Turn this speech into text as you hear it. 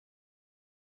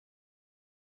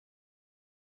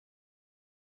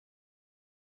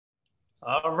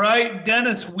All right,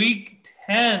 Dennis, week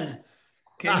 10.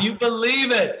 Can you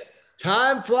believe it?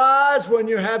 Time flies when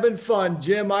you're having fun,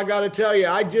 Jim. I got to tell you,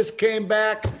 I just came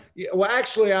back. Well,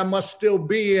 actually, I must still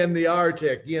be in the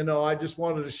Arctic. I just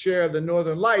wanted to share the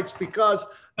Northern Lights because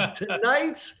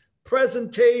tonight's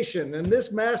presentation and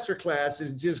this masterclass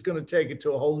is just going to take it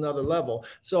to a whole nother level.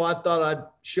 So I thought I'd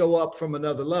show up from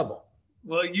another level.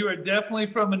 Well, you are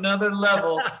definitely from another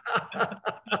level.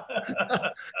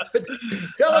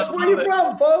 Tell us where you're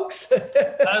from, folks.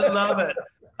 I love it.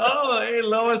 Oh, hey,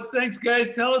 Lois, thanks, guys.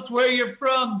 Tell us where you're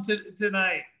from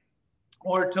tonight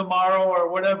or tomorrow or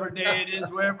whatever day it is,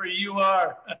 wherever you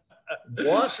are.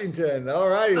 Washington. All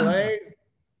right, Elaine.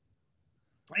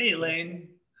 Hey, Elaine.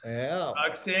 Yeah.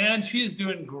 Roxanne, she's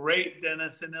doing great,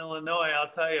 Dennis, in Illinois.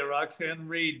 I'll tell you, Roxanne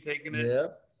Reed taking it.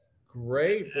 Yep.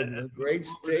 Great. From the great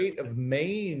state of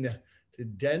Maine to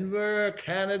Denver,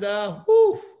 Canada,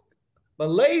 woo,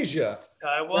 Malaysia.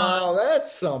 Taiwan. Wow,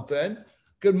 that's something.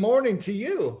 Good morning to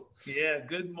you. Yeah,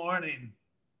 good morning.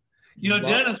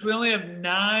 Dennis, we only have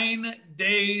 9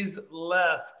 days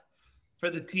left for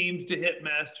the teams to hit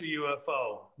Master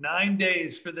UFO. 9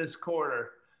 days for this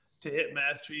quarter to hit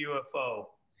Master UFO.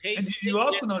 And you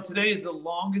also know today is the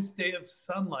longest day of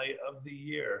sunlight of the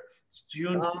year. It's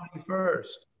June 21st.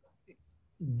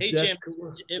 Hey, Jim,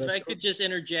 if I could just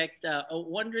interject,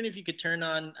 wondering if you could turn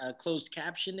on closed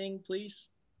captioning,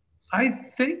 please. I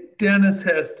think Dennis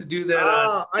has to do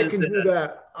that. I can do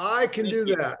that. I can do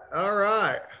that. All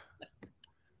right.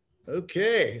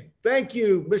 Okay. Thank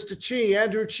you, Mr. Chi,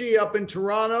 Andrew Chi up in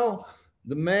Toronto.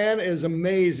 The man is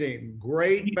amazing.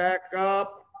 Great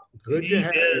backup. Good to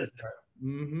have you.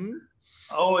 Mm-hmm.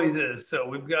 Always is. So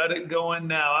we've got it going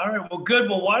now. All right. Well, good.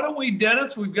 Well, why don't we,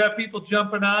 Dennis? We've got people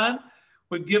jumping on.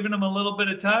 We've given them a little bit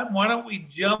of time. Why don't we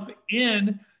jump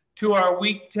in to our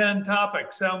week 10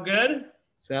 topic? Sound good?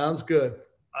 Sounds good.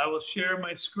 I will share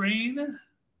my screen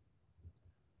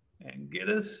and get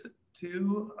us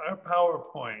to our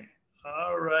PowerPoint.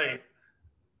 All right.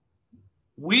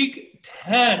 Week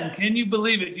 10. Can you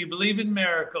believe it? Do you believe in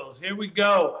miracles? Here we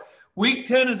go. Week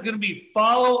 10 is going to be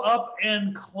follow-up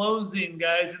and closing,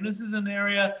 guys. And this is an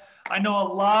area I know a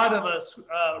lot of us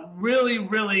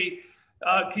really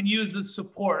can use the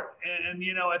support. And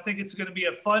I think it's going to be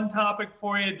a fun topic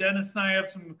for you. Dennis and I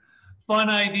have some fun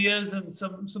ideas and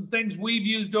some things we've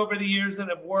used over the years that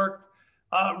have worked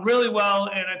really well.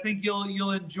 And I think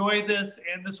you'll enjoy this.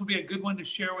 And this will be a good one to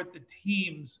share with the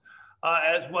teams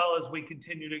as well as we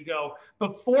continue to go.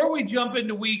 Before we jump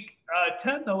into week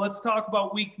 10, though, let's talk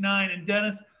about week 9. And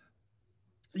Dennis,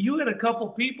 you had a couple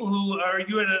people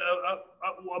you had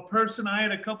a person, I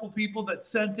had a couple people that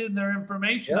sent in their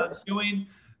information on doing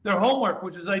their homework,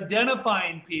 which is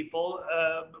identifying people,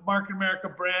 Market America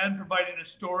brand, providing a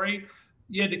story.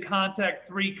 You had to contact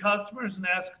 3 customers and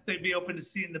ask if they'd be open to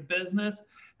seeing the business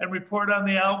and report on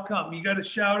the outcome. You got a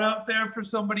shout out there for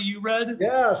somebody you read?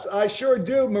 Yes, I sure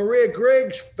do. Maria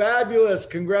Griggs, fabulous.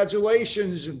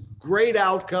 Congratulations. Great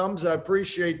outcomes. I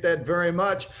appreciate that very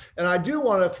much. And I do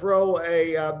want to throw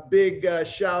a big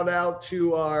shout out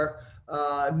to our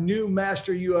new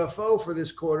Master UFO for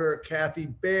this quarter. Kathy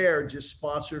Baer just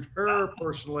sponsored her,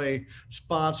 personally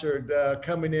sponsored,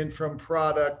 coming in from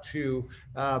product to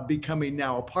becoming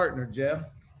now a partner, Jim.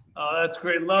 Oh, that's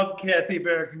great. Love Kathy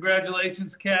Baer.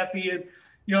 Congratulations, Kathy. And,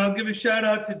 I'll give a shout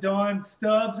out to Dawn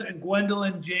Stubbs and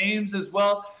Gwendolyn James as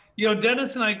well.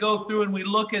 Dennis and I go through and we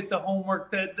look at the homework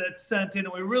that's sent in,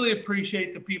 and we really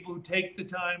appreciate the people who take the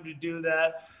time to do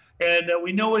that. And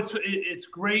we know it's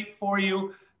great for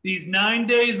you. These 9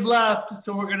 days left,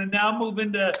 so we're going to now move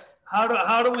into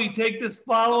how do we take this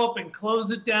follow-up and close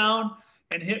it down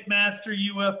and hit Master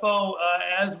UFO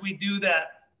as we do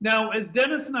that. Now, as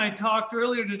Dennis and I talked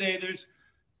earlier today, there's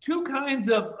 2 kinds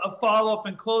of follow-up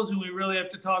and closing we really have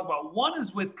to talk about. One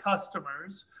is with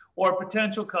customers or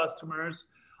potential customers,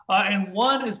 and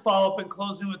one is follow-up and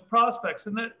closing with prospects.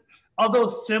 And that, although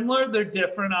similar, they're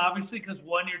different, obviously, because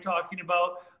one you're talking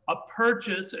about a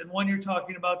purchase and one you're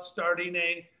talking about starting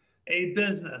a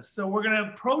business. So we're going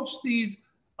to approach these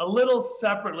a little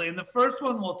separately. And the first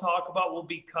one we'll talk about will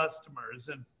be customers.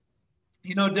 And,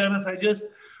 Dennis, I just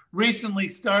recently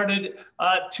started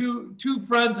two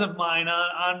friends of mine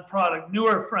on product,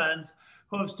 newer friends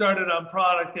who have started on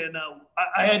product. And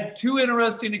I had 2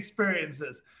 interesting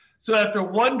experiences. So after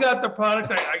one got the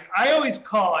product, I always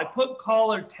call. I put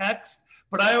call or text,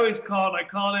 but I always called. I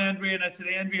called Andrea and I said,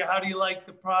 Andrea, how do you like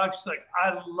the product? She's like,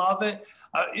 I love it.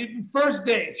 First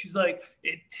day, she's like,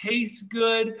 it tastes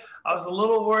good. I was a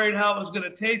little worried how it was going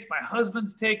to taste. My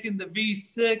husband's taking the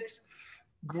V6.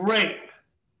 Great.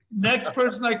 Next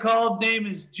person I called, name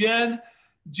is Jen.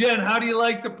 Jen, how do you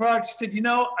like the product? She said, you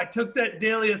know, I took that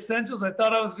Daily Essentials. I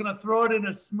thought I was going to throw it in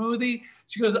a smoothie.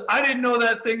 She goes, I didn't know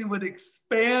that thing would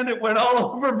expand. It went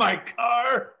all over my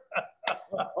car.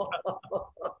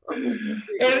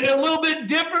 And a little bit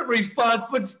different response,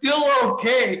 but still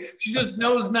okay. She just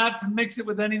knows not to mix it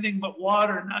with anything but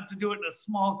water, not to do it in a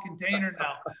small container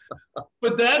now.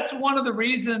 But that's one of the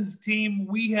reasons, team,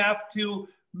 we have to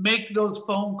make those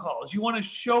phone calls. You want to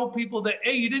show people that,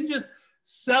 hey, you didn't just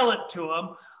sell it to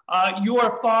them. You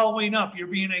are following up. You're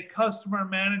being a customer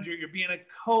manager. You're being a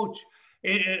coach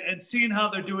and seeing how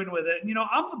they're doing with it. And, you know,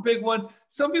 I'm a big one.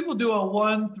 Some people do a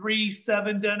 1, 3,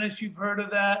 7, Dennis. You've heard of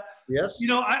that. Yes. You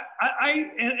know,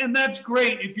 and that's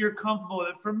great if you're comfortable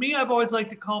with it. For me, I've always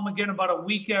liked to call them again about a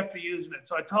week after using it.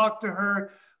 So I talked to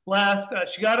her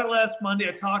she got it last Monday.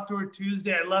 I talked to her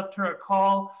Tuesday. I left her a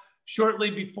call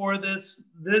shortly before this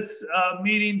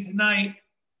meeting tonight.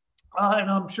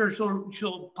 And I'm sure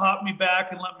she'll pop me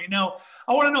back and let me know.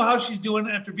 I want to know how she's doing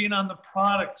after being on the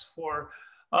products for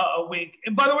a week.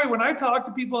 And by the way, when I talk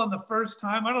to people on the first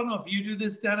time, I don't know if you do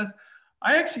this, Dennis,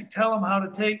 I actually tell them how to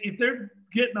take, if they're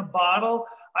getting a bottle,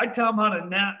 I tell them how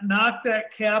to knock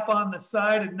that cap on the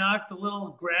side and knock the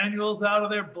little granules out of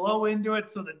there, blow into it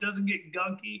so that it doesn't get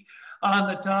gunky on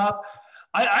the top.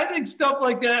 I think stuff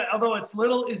like that, although it's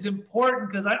little, is important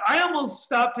because I almost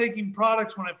stopped taking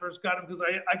products when I first got them because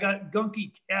I got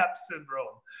gunky cap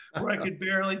syndrome where I could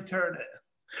barely turn it.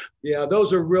 Yeah,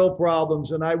 those are real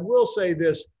problems. And I will say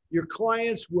this, your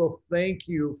clients will thank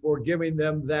you for giving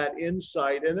them that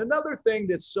insight. And another thing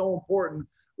that's so important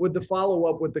with the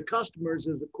follow-up with the customers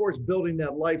is, of course, building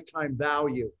that lifetime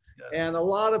value. Yes. And a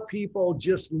lot of people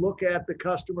just look at the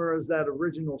customer as that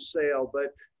original sale,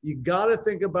 but you got to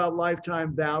think about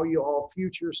lifetime value, all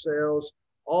future sales,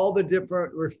 all the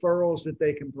different referrals that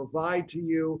they can provide to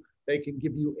you. They can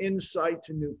give you insight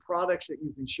to new products that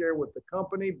you can share with the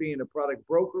company. Being a product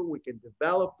broker, we can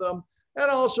develop them. And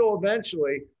also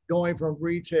eventually going from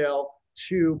retail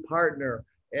to partner.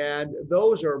 And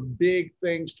those are big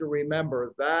things to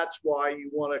remember. That's why you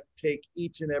want to take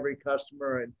each and every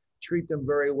customer and treat them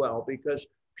very well, because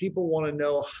people want to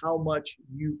know how much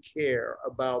you care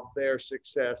about their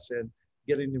success and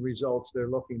getting the results they're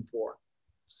looking for.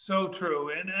 So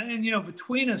true. And you know,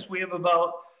 between us, we have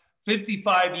about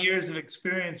 55 years of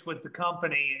experience with the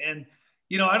company. And,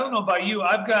 you know, I don't know about you,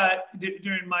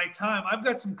 during my time, I've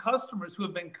got some customers who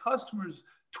have been customers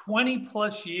 20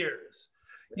 plus years.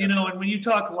 Yes. You know, and when you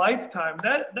talk lifetime,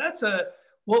 that's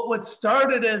what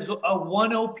started as a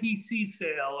 1 OPC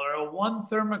sale or a 1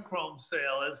 thermochrome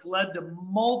sale has led to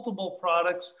multiple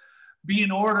products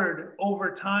being ordered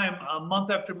over time,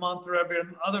 month after month or every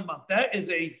other month. That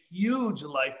is a huge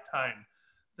lifetime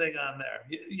thing on there.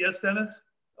 Yes, Dennis?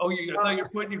 Oh, I thought you were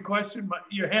putting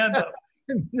your hand up.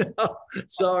 No,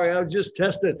 sorry, I was just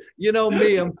testing. You know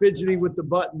me, I'm fidgety with the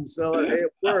buttons, so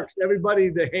it works. Everybody,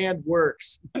 the hand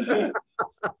works.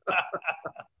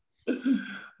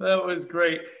 That was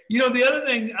great. You know, the other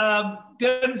thing,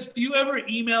 Dennis, do you ever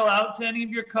email out to any of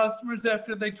your customers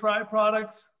after they try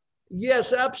products?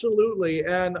 Yes, absolutely.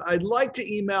 And I'd like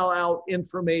to email out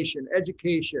information,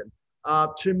 education.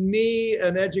 To me,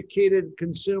 an educated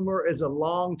consumer is a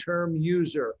long-term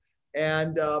user.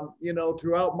 And, you know,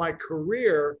 throughout my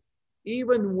career,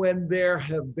 even when there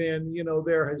has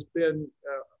been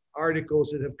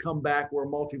articles that have come back where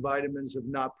multivitamins have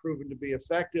not proven to be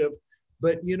effective.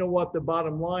 But you know what? The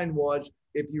bottom line was,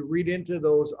 if you read into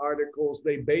those articles,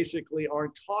 they basically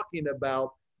aren't talking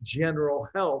about general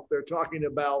health. They're talking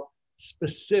about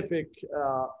specific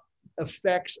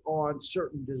effects on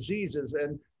certain diseases.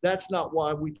 And that's not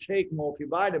why we take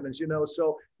multivitamins, you know.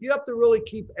 So you have to really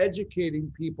keep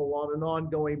educating people on an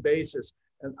ongoing basis.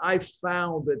 And I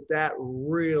found that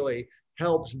really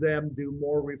helps them do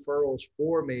more referrals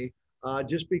for me,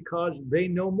 just because they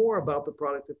know more about the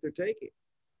product that they're taking.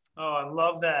 Oh, I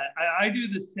love that. I do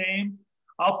the same.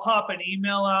 I'll pop an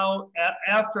email out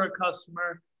after a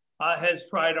customer has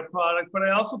tried a product, but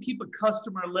I also keep a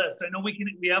customer list. I know we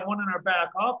have one in our back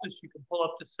office you can pull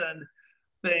up to send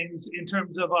things in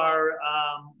terms of our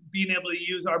being able to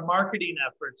use our marketing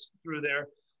efforts through there.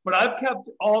 But I've kept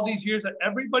all these years,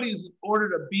 everybody who's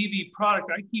ordered a BV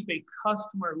product, I keep a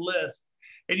customer list.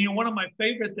 And you know, one of my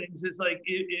favorite things is like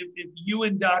if you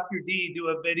and Dr. D do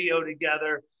a video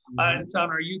together, it's on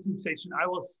our YouTube station, I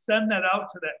will send that out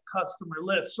to that customer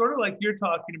list, sort of like you're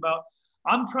talking about.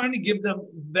 I'm trying to give them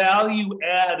value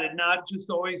add and not just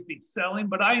always be selling.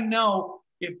 But I know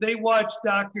if they watch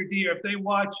Dr. D or if they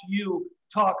watch you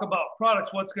talk about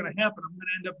products, what's going to happen? I'm going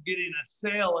to end up getting a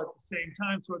sale at the same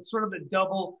time. So it's sort of a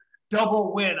double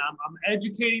win. I'm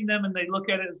educating them and they look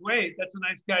at it as, wait, that's a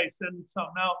nice guy sending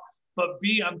something out. but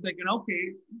B, I'm thinking,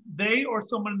 okay, they or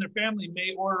someone in their family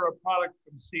may order a product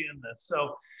from seeing this.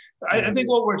 So I think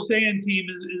what we're saying, team,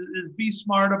 is be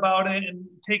smart about it and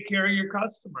take care of your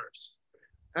customers.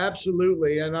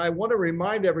 Absolutely. And I want to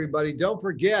remind everybody, don't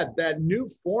forget that new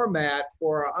format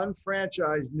for our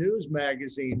unfranchised news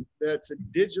magazine. That's a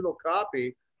digital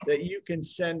copy that you can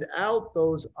send out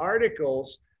those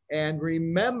articles. And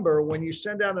remember, when you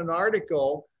send out an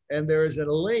article and there is a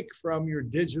link from your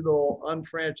digital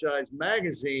unfranchised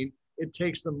magazine, it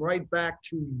takes them right back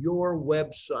to your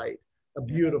website. A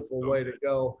beautiful way to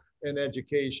go in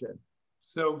education.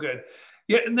 So good.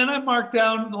 Yeah, and then I marked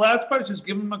down the last part is just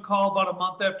give them a call about a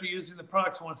month after using the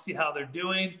products. I want to see how they're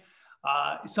doing.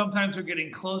 Sometimes they're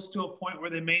getting close to a point where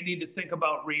they may need to think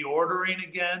about reordering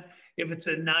again. If it's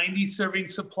a 90 serving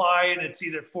supply and it's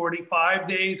either 45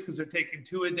 days because they're taking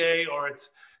 2 a day, or it's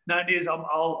 9 days,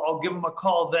 I'll give them a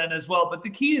call then as well. But the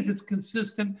key is it's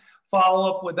consistent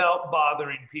follow-up without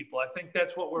bothering people. I think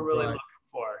that's what we're really looking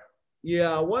for.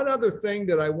 Yeah, one other thing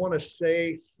that I want to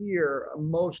say here,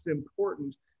 most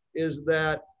important, is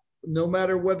that no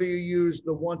matter whether you use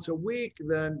the once a week,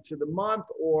 then to the month,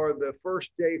 or the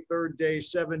first day, third day,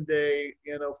 7 day,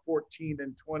 14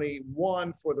 and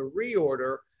 21 for the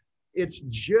reorder, it's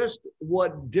just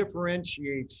what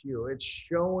differentiates you. It's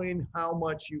showing how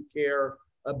much you care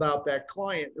about that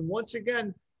client. And once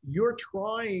again, you're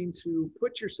trying to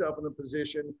put yourself in a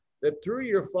position that through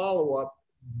your follow-up,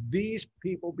 these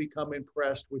people become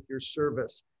impressed with your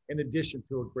service in addition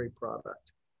to a great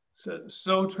product.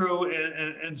 So true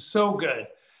and so good.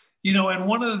 And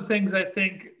one of the things I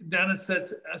think, Dennis,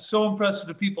 that's so impressive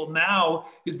to people now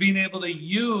is being able to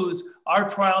use our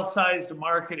trial-sized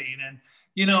marketing. And,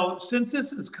 since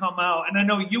this has come out, and I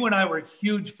know you and I were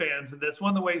huge fans of this, one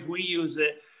of the ways we use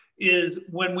it is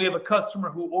when we have a customer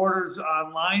who orders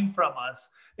online from us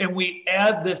and we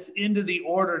add this into the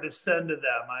order to send to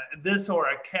them, this or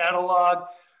a catalog.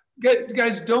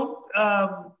 Guys, don't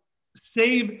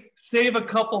save a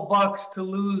couple bucks to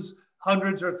lose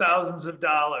hundreds or thousands of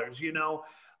dollars.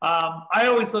 I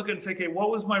always look and say, okay, what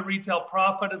was my retail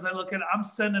profit? As I look at it, I'm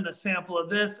sending a sample of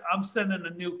this, I'm sending a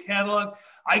new catalog.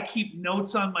 I keep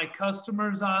notes on my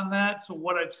customers on that, so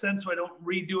what I've sent, so I don't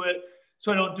redo it,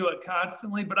 so I don't do it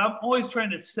constantly. But I'm always trying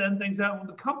to send things out. When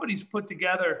the company's put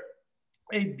together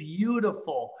a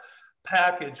beautiful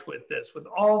package with this, with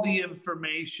all the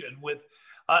information, with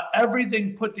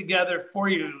everything put together for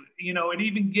you. It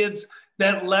even gives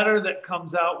that letter that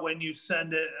comes out when you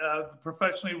send it,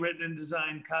 professionally written and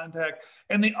designed contact,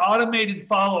 and the automated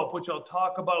follow-up, which I'll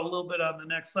talk about a little bit on the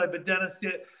next slide. But Dennis,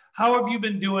 how have you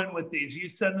been doing with these? Are you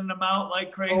sending them out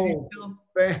like crazy?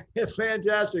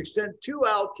 Fantastic. Sent 2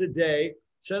 out today,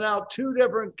 sent out 2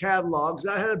 different catalogs.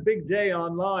 I had a big day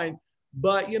online,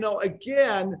 but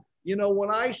again, when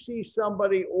I see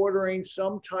somebody ordering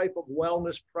some type of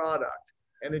wellness product,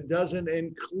 and it doesn't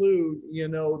include,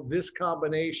 this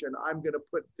combination, I'm going to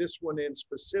put this one in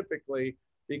specifically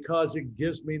because it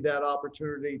gives me that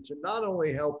opportunity to not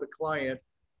only help the client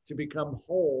to become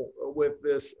whole with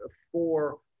this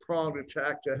 4-pronged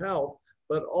attack to health,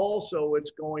 but also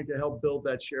it's going to help build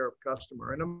that share of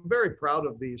customer. And I'm very proud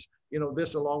of these,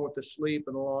 this along with the sleep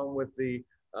and along with the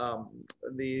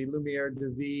Lumiere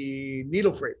de Vie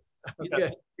needle-free.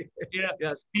 Okay. Yeah.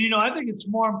 Yes. I think it's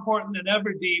more important than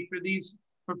ever, Dee,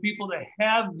 for people to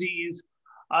have these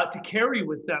to carry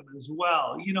with them as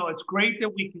well. It's great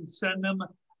that we can send them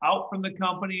out from the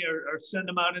company or send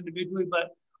them out individually, but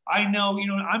I know,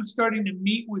 I'm starting to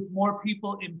meet with more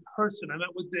people in person. I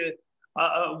met with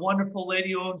a wonderful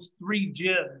lady who owns 3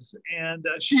 gyms, and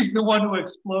she's the one who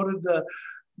exploded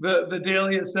the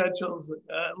daily essentials.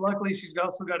 Luckily, she's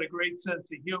also got a great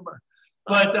sense of humor.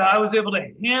 But I was able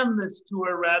to hand this to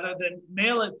her rather than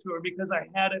mail it to her because I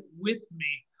had it with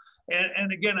me.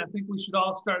 And again, I think we should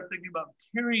all start thinking about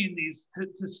carrying these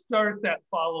to start that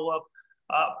follow-up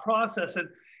process. And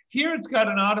here it's got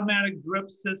an automatic drip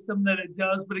system that it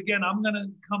does. But again, I'm going to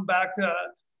come back to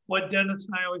what Dennis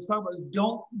and I always talk about is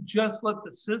don't just let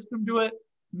the system do it.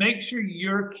 Make sure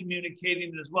you're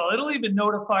communicating as well. It'll even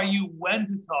notify you when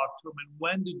to talk to them and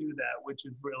when to do that, which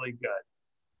is really good.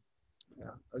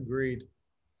 Yeah, agreed.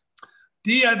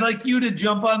 Dee, I'd like you to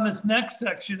jump on this next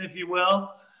section, if you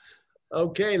will.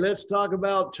 Okay, let's talk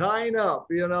about tying up,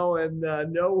 and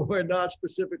no, we're not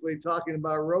specifically talking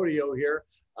about rodeo here.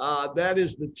 That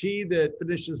is the T that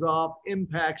finishes off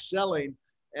impact selling.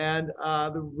 And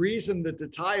the reason that the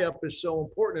tie up is so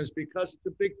important is because it's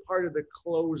a big part of the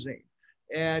closing.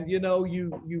 And,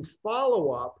 you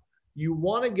follow up, you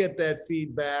want to get that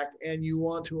feedback, and you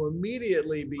want to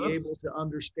immediately be able to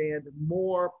understand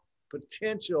more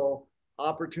potential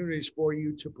opportunities for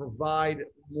you to provide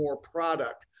more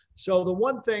product. So the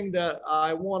one thing that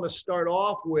I want to start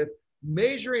off with,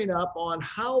 measuring up on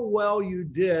how well you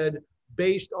did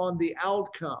based on the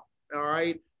outcome. All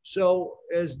right. So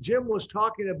as Jim was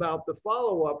talking about the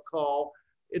follow-up call,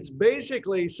 it's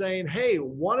basically saying, hey,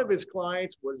 one of his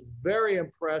clients was very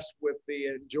impressed with the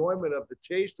enjoyment of the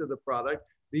taste of the product.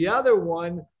 The other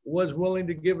one was willing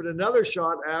to give it another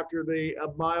shot after the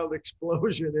mild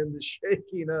explosion and the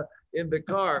shaking in the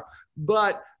car.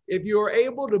 But if you're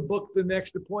able to book the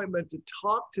next appointment to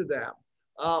talk to them,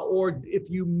 or if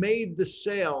you made the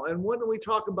sale, and when we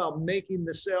talk about making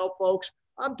the sale, folks,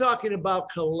 I'm talking about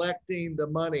collecting the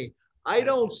money. I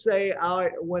don't say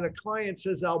when a client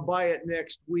says, I'll buy it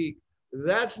next week,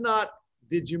 that's not,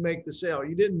 did you make the sale?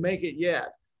 You didn't make it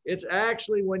yet. It's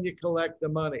actually when you collect the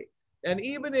money. And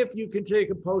even if you can take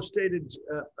a post-dated,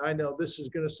 I know this is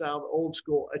going to sound old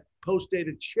school, a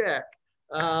post-dated check,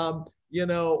 you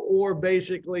know, or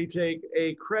basically take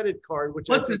a credit card, which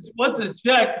what's a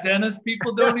check, Dennis?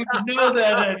 People don't even know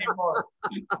that anymore.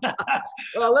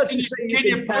 Well, let's just say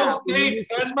you post-date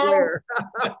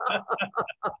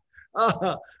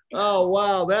oh,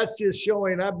 wow. That's just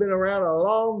showing I've been around a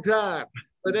long time.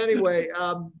 But anyway,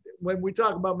 when we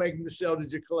talk about making the sale,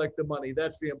 did you collect the money?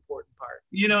 That's the important part.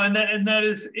 You know, and that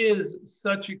is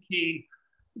such a key.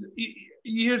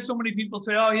 You hear so many people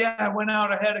say, oh, yeah, I went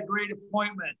out, I had a great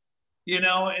appointment, you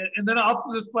know, and then I'll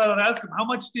just flat out ask them, how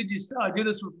much did you sell? I do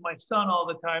this with my son all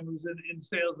the time, who's in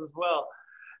sales as well.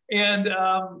 And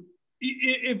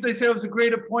if they say it was a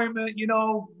great appointment, you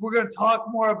know, we're going to talk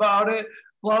more about it,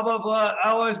 blah, blah, blah. I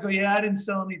always go, yeah, I didn't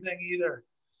sell anything either.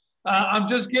 I'm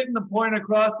just getting the point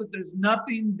across that there's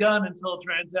nothing done until a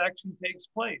transaction takes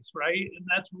place, right? And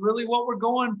that's really what we're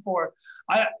going for.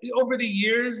 Over the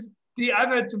years,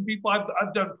 I've had some people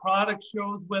I've done product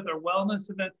shows with or wellness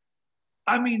events.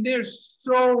 I mean, they're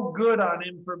so good on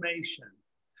information,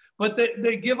 but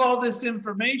they give all this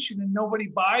information and nobody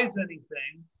buys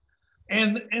anything.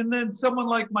 And then someone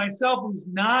like myself, who's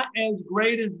not as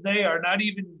great as they are, not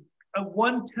even a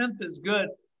 1/10 as good,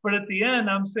 but at the end,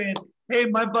 I'm saying, hey,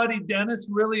 my buddy Dennis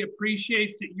really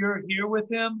appreciates that you're here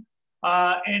with him.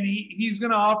 And he's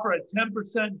going to offer a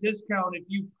 10% discount if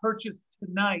you purchase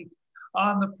tonight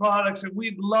on the products. And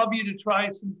we'd love you to try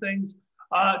some things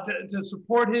to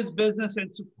support his business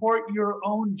and support your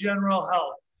own general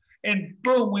health. And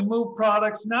boom, we move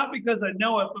products, not because I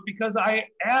know it, but because I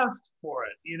asked for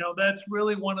it. You know, that's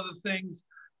really one of the things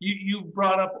you've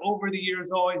brought up over the years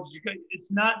always.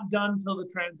 It's not done until the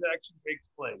transaction takes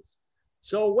place.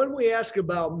 So when we ask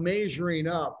about measuring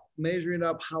up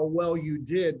how well you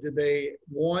did they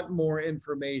want more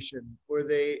information? Were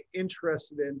they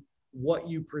interested in what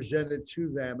you presented to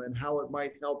them and how it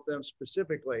might help them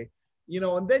specifically? You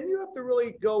know, and then you have to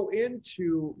really go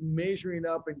into measuring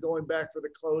up and going back for the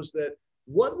close, that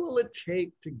what will it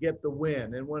take to get the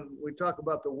win? And when we talk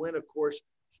about the win, of course,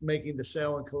 it's making the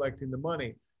sale and collecting the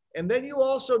money. And then you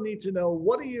also need to know,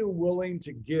 what are you willing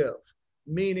to give?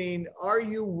 Meaning, are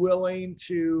you willing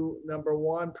to, number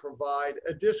one, provide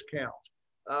a discount?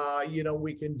 You know,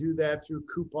 we can do that through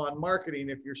coupon marketing.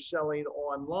 If you're selling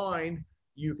online,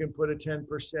 you can put a 10%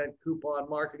 coupon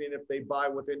marketing if they buy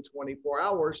within 24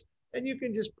 hours, and you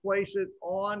can just place it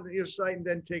on your site and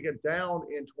then take it down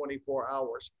in 24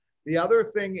 hours. The other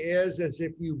thing is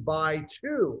if you buy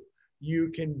two, you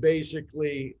can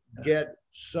basically get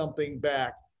something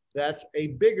back. That's a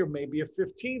bigger, maybe a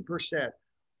 15%.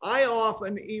 I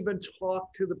often even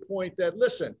talk to the point that,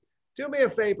 listen, do me a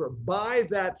favor, buy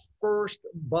that first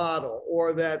bottle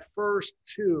or that first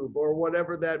tube or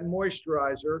whatever, that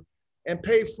moisturizer, and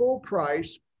pay full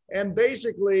price. And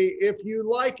basically, if you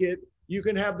like it, you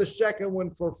can have the second one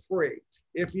for free.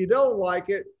 If you don't like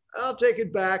it, I'll take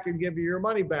it back and give you your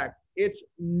money back. It's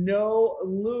no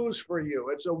lose for you.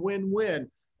 It's a win-win.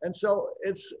 And so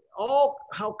it's all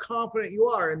how confident you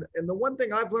are. And the one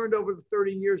thing I've learned over the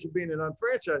 30 years of being an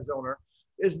unfranchised owner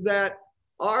is that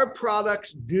our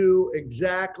products do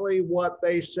exactly what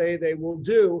they say they will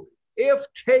do if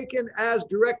taken as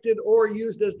directed or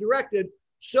used as directed.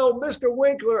 So, Mr.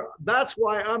 Winkler, that's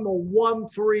why I'm a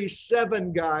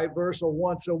 1-3-7 guy versus a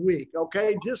once a week.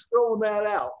 Okay, just throwing that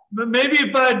out. But maybe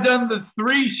if I had done the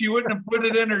 3, she wouldn't have put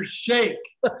it in her shake.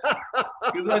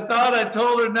 Because I thought I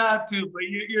told her not to. But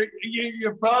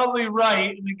you're probably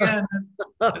right. And again,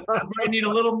 I might need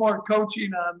a little more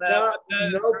coaching on that.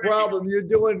 No problem. You're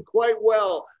doing quite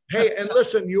well. Hey, and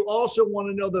listen, you also want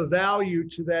to know the value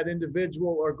to that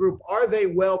individual or group. Are they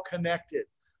well connected?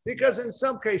 Because in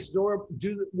some cases,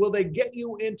 will they get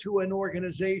you into an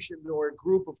organization or a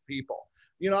group of people?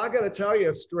 You know, I got to tell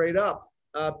you straight up,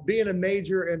 being a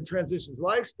major in transitions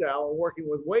lifestyle and working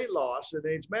with weight loss and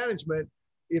age management,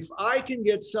 if I can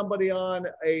get somebody on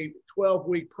a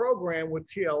 12-week program with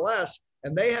TLS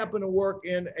and they happen to work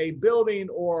in a building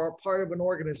or a part of an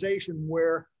organization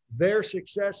where their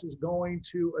success is going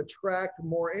to attract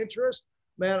more interest,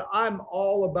 man, I'm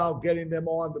all about getting them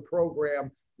on the program,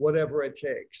 whatever it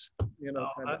takes, you know,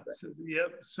 kind of thing.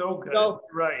 Yep, so good,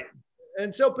 right.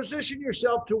 And so position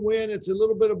yourself to win. It's a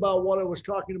little bit about what I was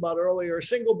talking about earlier. A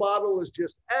single bottle is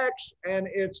just X, and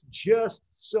it's just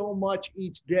so much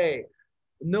each day.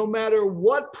 No matter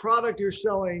what product you're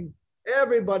selling,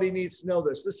 everybody needs to know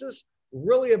this. This is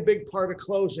really a big part of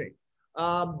closing.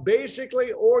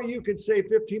 Basically, or you could say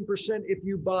 15% if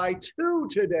you buy 2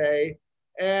 today,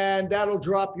 and that'll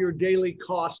drop your daily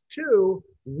cost too.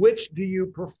 Which do you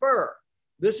prefer?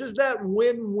 This is that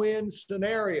win-win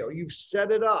scenario. You've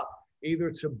set it up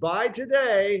either to buy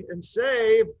today and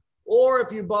save, or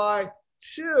if you buy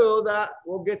 2, that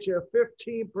will get you a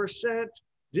 15%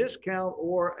 discount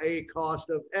or a cost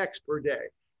of X per day.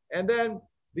 And then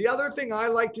the other thing I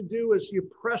like to do is you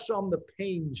press on the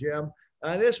pain, Jim.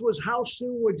 And this was, how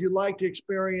soon would you like to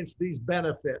experience these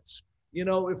benefits? You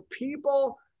know, if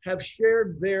people have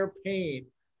shared their pain,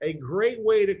 a great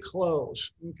way to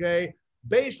close, okay?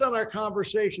 Based on our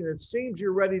conversation, it seems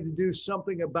you're ready to do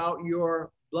something about your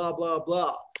blah, blah,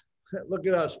 blah. Look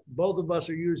at us. Both of us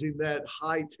are using that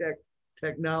high-tech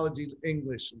technology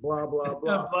English, blah, blah,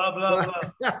 blah. Blah, blah,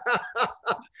 blah.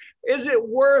 Is it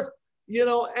worth, you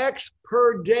know, X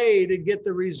per day to get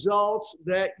the results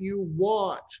that you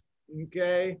want,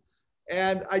 okay?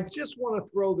 And I just want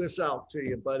to throw this out to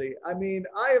you, buddy. I mean,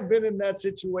 I have been in that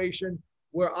situation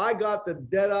where I got the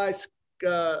dead-eye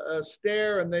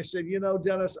stare and they said, you know,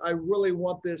 Dennis, I really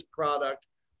want this product,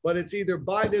 but it's either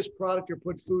buy this product or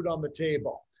put food on the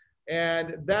table.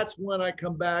 And that's when I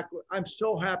come back. I'm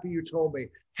so happy you told me,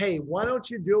 hey, why don't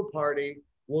you do a party?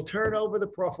 We'll turn over the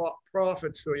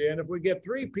profits to you. And if we get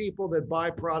 3 people that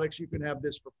buy products, you can have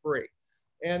this for free.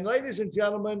 And ladies and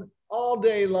gentlemen, all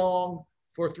day long,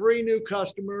 for 3 new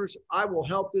customers, I will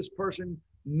help this person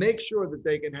make sure that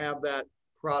they can have that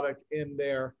product in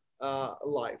their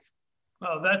life.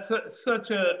 Oh, that's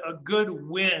such a good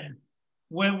win.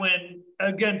 When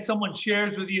again, someone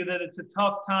shares with you that it's a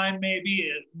tough time, maybe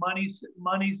money's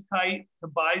tight to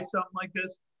buy something like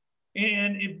this.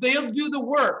 And if they'll do the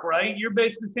work, right? You're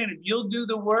basically saying if you'll do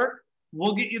the work,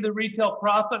 we'll get you the retail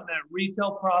profit, and that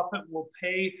retail profit will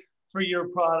pay for your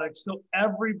product. So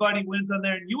everybody wins on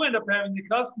there. And you end up having the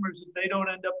customers if they don't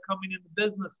end up coming into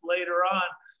business later on.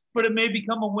 But it may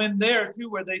become a win there too,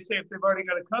 where they say if they've already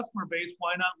got a customer base,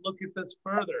 why not look at this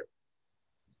further?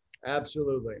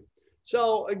 Absolutely.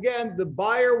 So again, the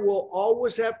buyer will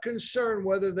always have concern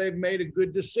whether they've made a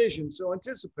good decision. So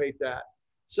anticipate that.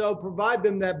 So provide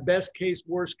them that best case,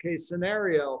 worst case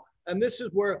scenario. And this is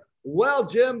where, well,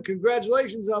 Jim,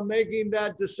 congratulations on making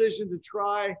that decision to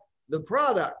try the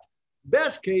product.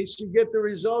 Best case, you get the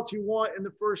results you want in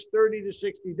the first 30 to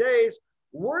 60 days.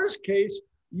 Worst case,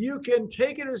 you can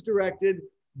take it as directed,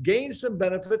 gain some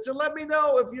benefits, and let me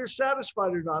know if you're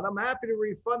satisfied or not. I'm happy to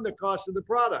refund the cost of the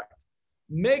product.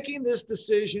 Making this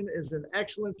decision is an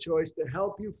excellent choice to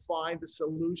help you find the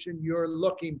solution you're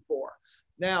looking for.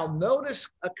 Now, notice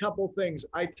a couple things.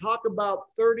 I talk about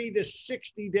 30 to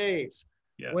 60 days.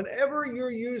 Yeah. Whenever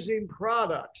you're using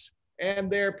products,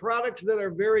 and they're products that are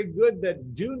very good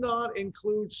that do not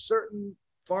include certain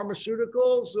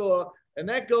pharmaceuticals, and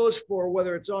that goes for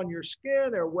whether it's on your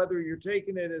skin or whether you're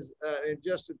taking it as an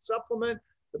ingested supplement.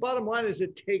 The bottom line is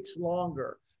it takes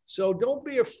longer. So don't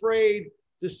be afraid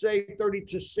to say 30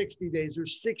 to 60 days or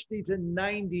 60 to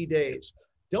 90 days.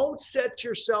 Don't set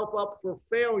yourself up for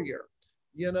failure.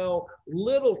 You know,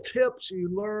 little tips you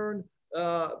learn,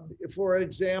 for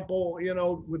example, you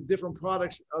know, with different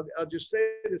products, I'll just say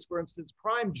this, for instance,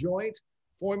 Prime Joint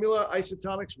formula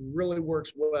isotonics really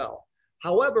works well.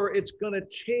 However, it's going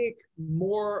to take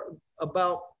more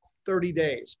about 30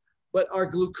 days. But our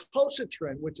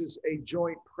glucosatrin, which is a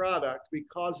joint product,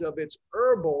 because of its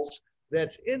herbals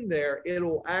that's in there,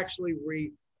 it'll actually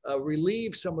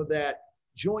relieve some of that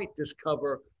joint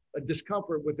discomfort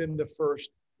within the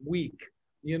first week.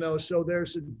 You know, so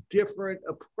there's a different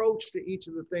approach to each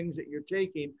of the things that you're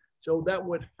taking. So that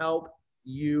would help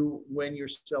you when you're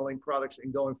selling products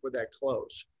and going for that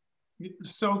close.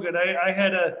 So good. I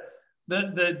had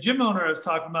the gym owner I was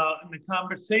talking about in the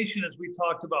conversation as we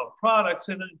talked about products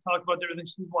and then talked about different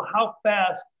things. She said, well, how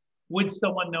fast would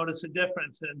someone notice a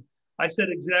difference? And I said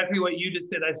exactly what you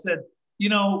just did. I said, you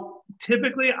know,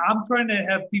 typically I'm trying to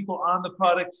have people on the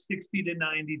product 60 to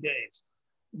 90 days.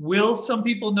 Will some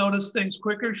people notice things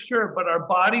quicker? Sure, but our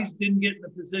bodies didn't get in the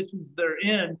positions they're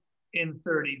in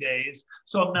 30 days.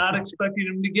 So I'm not expecting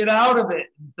them to get out of it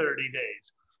in 30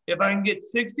 days. If I can get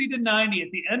 60 to 90,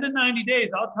 at the end of 90 days,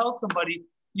 I'll tell somebody,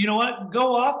 you know what,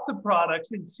 go off the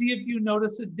products and see if you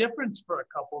notice a difference for a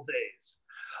couple days.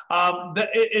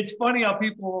 It's funny how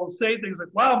people will say things like,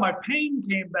 wow, my pain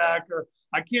came back, or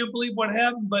I can't believe what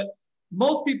happened. But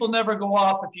most people never go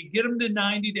off. If you get them to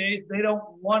 90 days, they don't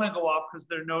want to go off because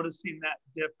they're noticing that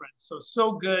difference.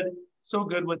 So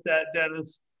good with that,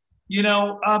 Dennis. You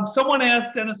know, someone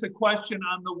asked Dennis a question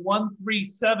on the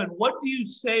 137. What do you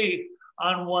say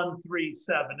on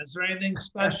 137? Is there anything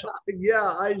special? Yeah,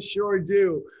 I sure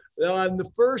do. On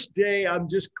the first day, I'm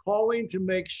just calling to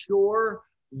make sure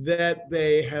that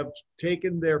they have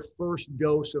taken their first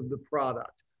dose of the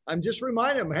product. I'm just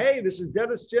reminding them, hey, this is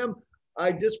Dennis Jim.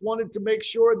 I just wanted to make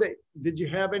sure that, did you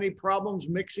have any problems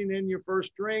mixing in your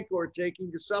first drink or taking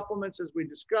your supplements as we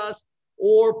discussed,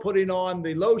 or putting on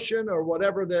the lotion or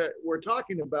whatever that we're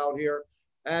talking about here?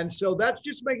 And so that's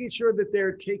just making sure that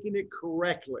they're taking it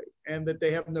correctly and that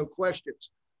they have no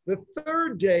questions. The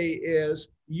third day is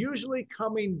usually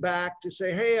coming back to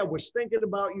say, hey, I was thinking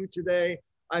about you today.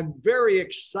 I'm very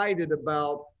excited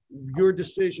about your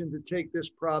decision to take this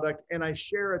product, and I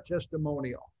share a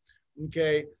testimonial.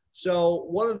 Okay, so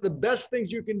one of the best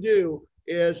things you can do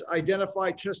is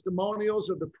identify testimonials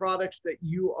of the products that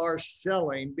you are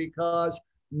selling, because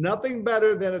nothing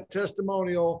better than a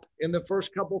testimonial in the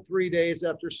first couple, 3 days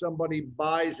after somebody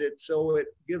buys it. So it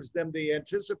gives them the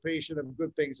anticipation of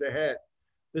good things ahead.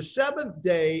 The seventh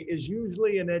day is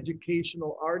usually an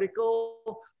educational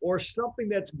article or something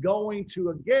that's going to,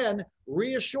 again,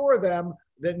 reassure them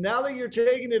that now that you're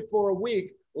taking it for a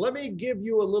week, let me give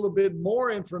you a little bit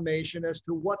more information as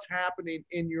to what's happening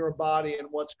in your body and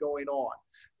what's going on.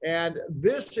 And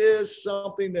this is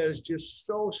something that is just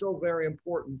so very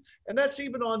important. And that's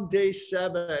even on day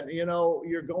 7, you know,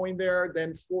 you're going there,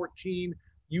 then 14.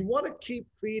 You want to keep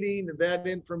feeding that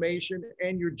information,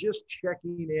 and you're just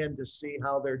checking in to see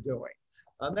how they're doing.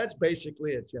 That's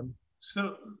basically it, Jim.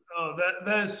 So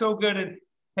that is so good. And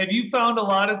have you found a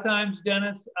lot of times,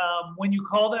 Dennis, when you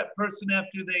call that person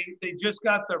after they just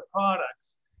got their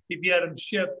products, if you had them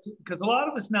shipped, because a lot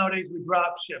of us nowadays, we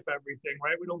drop ship everything,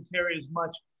 right? We don't carry as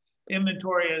much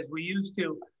inventory as we used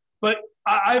to. But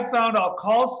I found I'll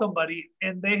call somebody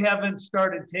and they haven't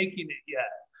started taking it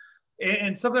yet.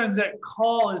 And sometimes that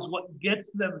call is what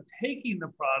gets them taking the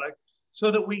product,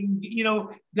 so that we can, you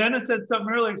know, Dennis said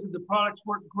something earlier. He said the products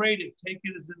work great if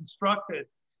taken as instructed.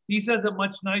 He says it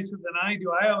much nicer than I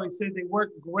do. I always say they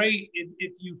work great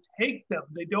if you take them.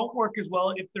 They don't work as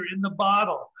well if they're in the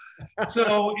bottle.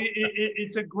 So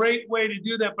it's a great way to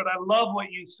do that. But I love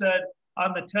what you said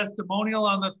on the testimonial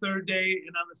on the 3rd day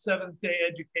and on the 7th day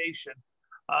education.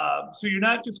 So you're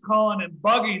not just calling and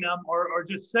bugging them or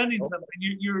just sending something.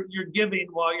 You're giving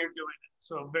while you're doing it.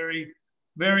 So very,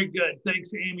 very good.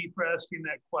 Thanks, Amy, for asking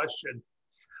that question.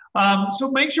 So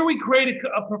make sure we create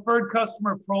a preferred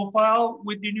customer profile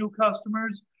with your new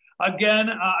customers. Again,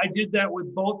 I did that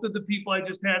with both of the people I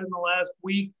just had in the last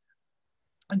week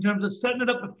in terms of setting it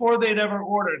up before they'd ever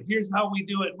ordered. Here's how we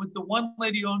do it. With the one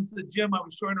lady who owns the gym, I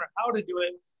was showing her how to do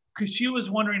it because she was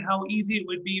wondering how easy it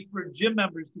would be for gym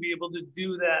members to be able to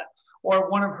do that, or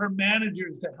one of her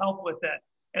managers to help with that.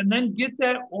 And then get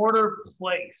that order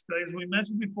placed. As we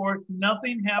mentioned before,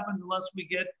 nothing happens unless we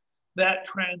get that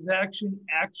transaction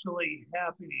actually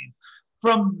happening.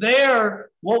 From there,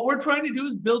 what we're trying to do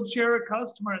is build share a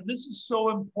customer. And this is so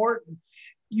important.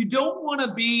 You don't want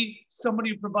to be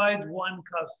somebody who provides one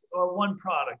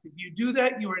product. If you do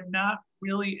that, you are not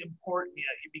really important yet.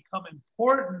 You become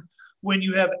important when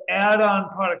you have add-on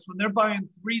products, when they're buying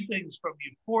 3 things from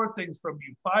you, 4 things from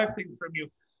you, 5 things from you.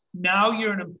 Now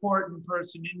you're an important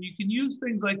person, and you can use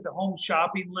things like the home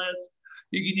shopping list.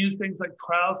 You can use things like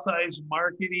trial size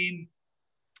marketing.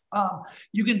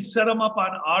 You can set them up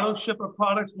on auto shipper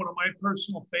products, one of my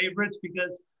personal favorites,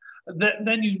 because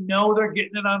then you know they're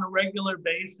getting it on a regular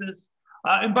basis.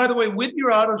 And by the way, with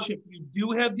your auto ship, you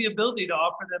do have the ability to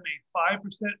offer them a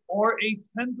 5% or a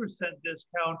 10%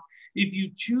 discount if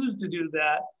you choose to do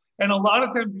that. And a lot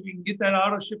of times, if you can get that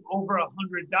auto ship over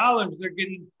 $100, they're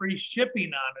getting free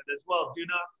shipping on it as well. Do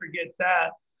not forget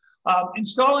that.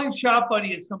 Installing Shop Buddy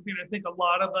is something I think a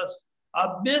lot of us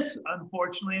miss,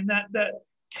 unfortunately, and that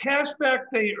cash back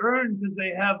they earn because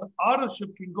they have auto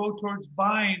ship can go towards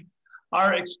buying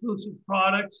our exclusive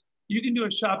products. You can do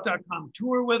a shop.com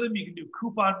tour with them. You can do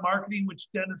coupon marketing, which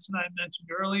Dennis and I mentioned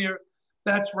earlier.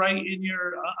 That's right in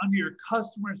your under your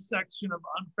customer section of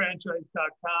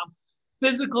unfranchised.com.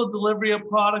 Physical delivery of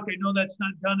product. I know that's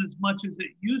not done as much as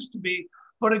it used to be,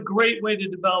 but a great way to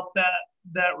develop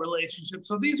that relationship.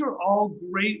 So these are all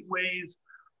great ways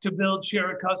to build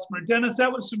share a customer. Dennis,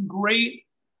 that was some great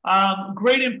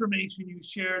information you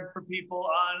shared for people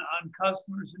on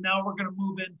customers. And now we're going to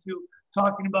move into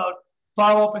talking about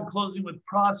follow-up and closing with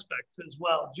prospects as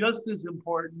well, just as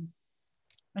important.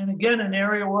 And again, an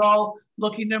area we're all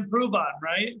looking to improve on,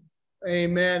 right?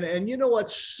 Amen. And you know what?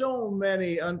 So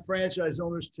many unfranchised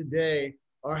owners today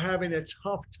are having a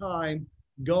tough time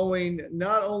going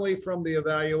not only from the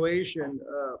evaluation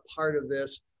part of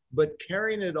this, but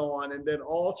carrying it on and then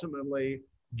ultimately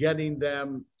getting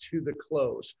them to the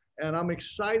close. And I'm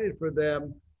excited for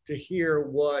them to hear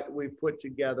what we've put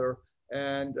together.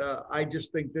 And I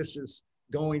just think this is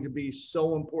going to be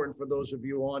so important for those of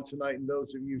you on tonight and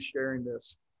those of you sharing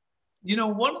this. You know,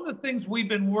 one of the things we've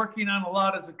been working on a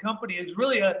lot as a company is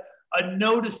really a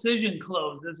no decision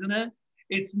close, isn't it?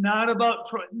 It's not about,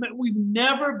 we've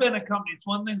never been a company. It's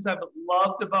one of the things I've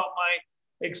loved about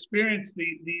my experience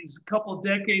these couple of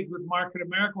decades with Market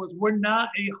America was we're not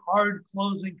a hard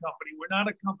closing company. We're not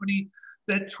a company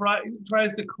that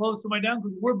tries to close somebody down,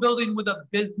 because we're building with a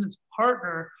business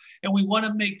partner, and we want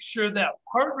to make sure that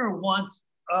partner wants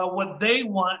what they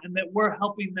want and that we're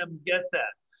helping them get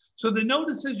that. So the no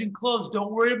decision close,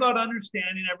 don't worry about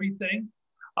understanding everything.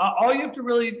 All you have to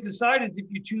really decide is if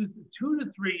you choose the 2 to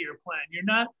 3 year plan. You're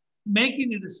not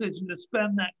making a decision to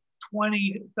spend that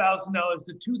 $20,000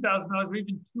 to $2,000 or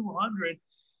even $200.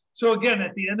 So again,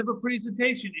 at the end of a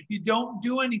presentation, if you don't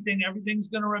do anything, everything's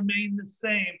going to remain the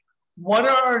same. What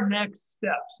are our next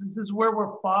steps? This is where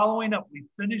we're following up. We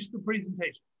finished the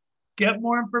presentation. Get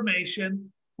more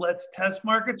information. Let's test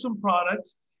market some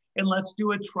products. And let's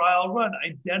do a trial run.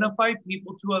 Identify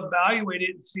people to evaluate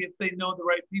it and see if they know the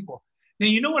right people. Now,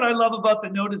 you know what I love about the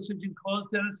no decision close,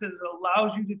 Dennis, is it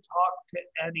allows you to talk to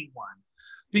anyone.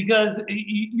 Because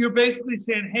you're basically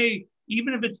saying, hey,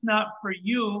 even if it's not for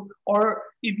you, or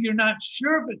if you're not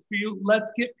sure if it's for you,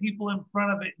 let's get people in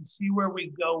front of it and see where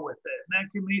we go with it. And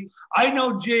that can be, I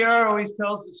know JR always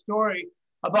tells the story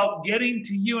about getting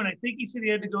to you. And I think he said he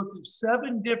had to go through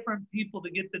 7 different people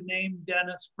to get the name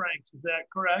Dennis Franks. Is that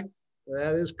correct?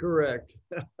 That is correct.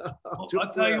 Well,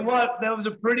 I'll tell you what, that was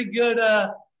a pretty good,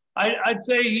 I'd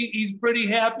say he's pretty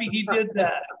happy he did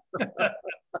that.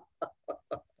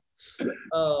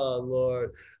 Oh,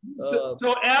 Lord.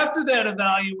 So after that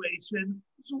evaluation,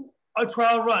 a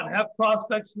trial run, have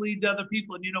prospects lead to other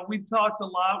people. And, you know, we've talked a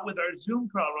lot with our Zoom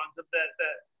trial runs of that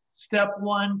step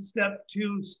 1, step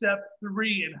 2, step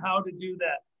 3, and how to do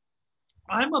that.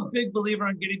 I'm a big believer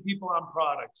in getting people on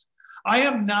products. I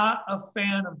am not a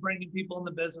fan of bringing people in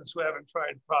the business who haven't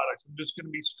tried products. I'm just going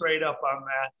to be straight up on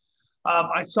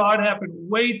that. I saw it happen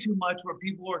way too much where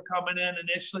people were coming in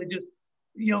initially just,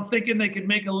 you know, thinking they could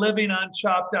make a living on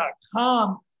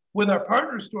shop.com with our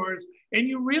partner stores. And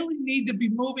you really need to be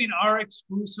moving our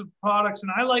exclusive products.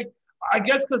 And I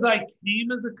guess because I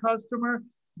came as a customer,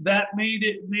 that made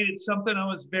it something I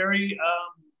was very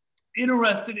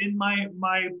interested in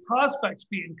my prospects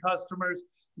being customers,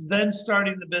 then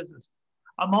starting the business.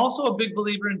 I'm also a big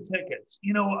believer in tickets.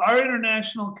 You know, our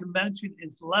international convention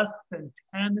is less than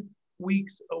 10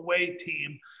 weeks away,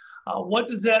 team. What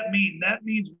does that mean? That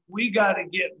means we got to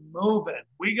get moving.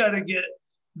 We got to get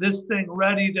this thing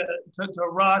ready to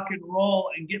rock and roll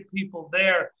and get people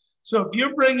there. So if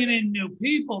you're bringing in new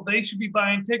people, they should be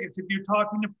buying tickets. If you're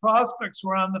talking to prospects who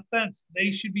are on the fence,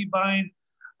 they should be buying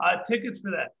tickets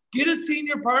for that. Get a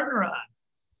senior partner on.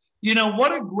 You know,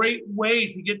 what a great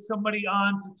way to get somebody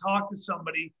on to talk to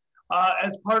somebody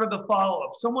as part of the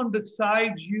follow-up. Someone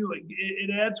besides you,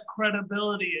 it adds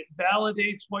credibility. It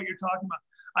validates what you're talking about.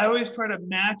 I always try to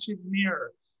match and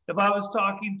mirror. If I was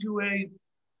talking to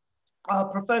a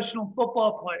professional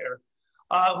football player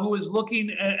who is looking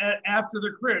after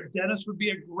their career, Dennis would be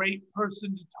a great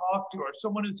person to talk to. Or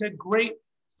someone who's had great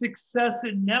success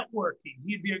in networking,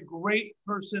 he'd be a great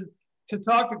person to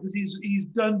talk to because he's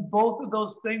done both of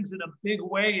those things in a big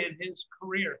way in his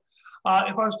career.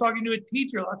 If I was talking to a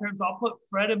teacher, a lot of times I'll put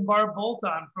Fred and Barb Bolt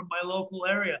on from my local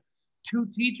area. 2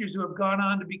 teachers who have gone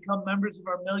on to become members of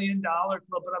our $1 Million Club,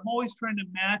 but I'm always trying to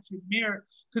match and mirror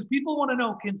because people want to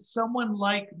know, can someone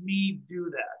like me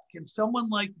do that? Can someone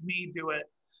like me do it?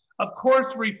 Of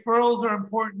course, referrals are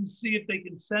important to see if they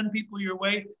can send people your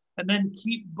way and then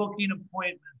keep booking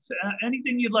appointments.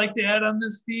 Anything you'd like to add on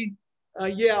this, Steve?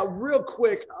 Yeah, real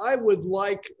quick, I would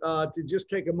like to just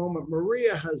take a moment.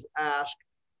 Maria has asked,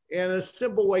 in a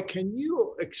simple way, can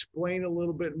you explain a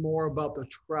little bit more about the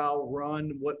trial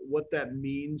run, what that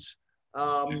means?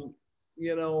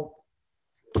 You know,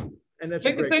 and that's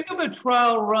think of a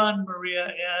trial run, Maria,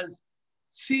 as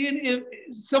seeing if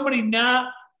somebody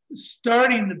not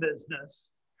starting the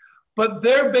business, but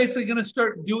they're basically going to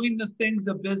start doing the things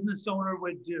a business owner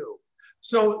would do.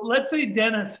 So let's say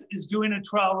Dennis is doing a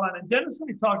trial run, and Dennis and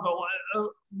I talked about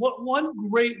what one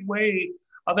great way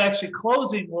of actually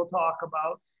closing we'll talk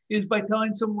about is by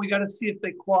telling someone we got to see if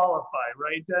they qualify,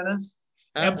 right, Dennis?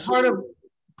 Absolutely. And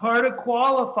part of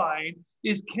qualifying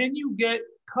is, can you get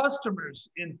customers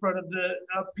in front of the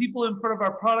people in front of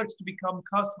our products to become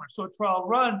customers? So a trial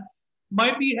run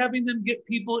might be having them get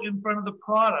people in front of the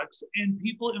products and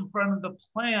people in front of the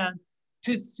plan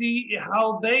to see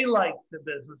how they like the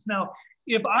business. Now,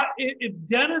 if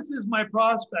Dennis is my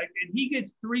prospect and he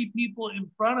gets 3 people in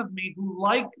front of me who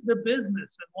like the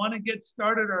business and want to get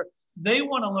started or they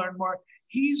want to learn more,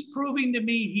 he's proving to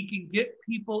me he can get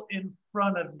people in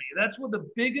front of me. That's what the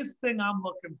biggest thing I'm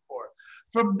looking for.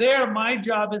 From there, my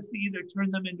job is to either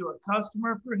turn them into a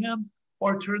customer for him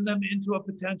or turn them into a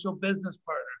potential business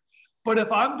partner. But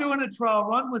if I'm doing a trial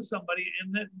run with somebody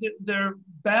and they're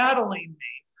battling me,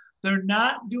 they're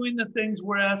not doing the things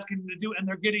we're asking them to do, and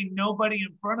they're getting nobody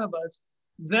in front of us,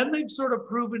 then they've sort of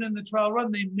proven in the trial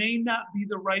run they may not be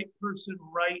the right person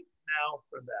right now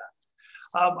for that.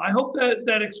 I hope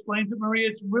that explains it, Maria.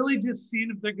 It's really just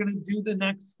seeing if they're going to do the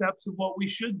next steps of what we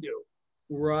should do.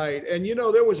 Right. And,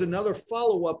 there was another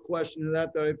follow-up question to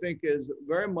that I think is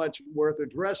very much worth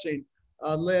addressing.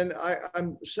 Lynn,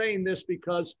 I'm saying this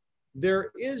because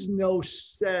there is no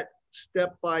set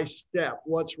step-by-step,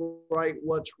 what's right,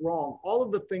 what's wrong. All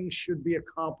of the things should be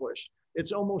accomplished.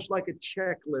 It's almost like a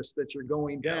checklist that you're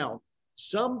going down.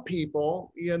 Some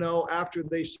people, after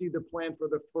they see the plan for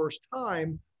the first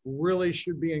time, really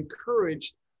should be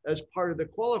encouraged as part of the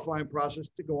qualifying process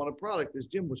to go on a product, as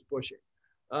Jim was pushing.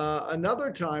 Another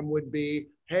time would be,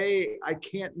 hey, I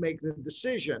can't make the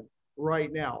decision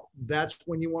right now. That's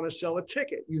when you want to sell a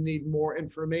ticket. You need more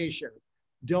information.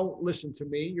 Don't listen to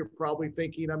me. You're probably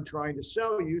thinking I'm trying to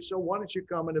sell you. So why don't you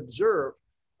come and observe?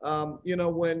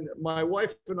 When my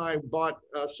wife and I bought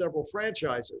several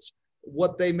franchises,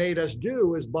 what they made us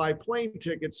do is buy plane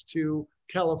tickets to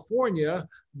California,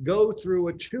 go through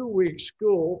a 2-week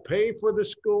school, pay for the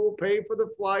school, pay for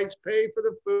the flights, pay for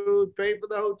the food, pay for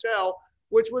the hotel,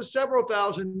 which was several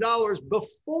 $1,000s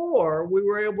before we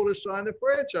were able to sign the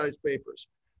franchise papers.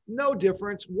 No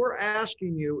difference. We're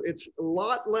asking you, it's a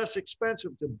lot less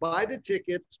expensive to buy the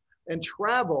tickets and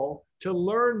travel to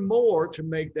learn more to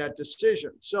make that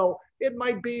decision. So it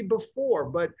might be before,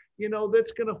 but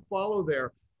that's going to follow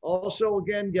there. Also,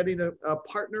 again, getting a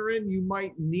partner in, you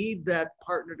might need that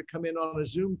partner to come in on a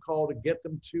Zoom call to get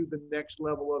them to the next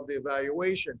level of the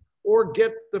evaluation, or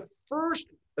get the first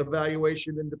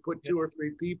evaluation and to put 2 or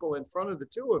 3 people in front of the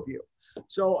 2 of you.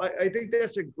 So I think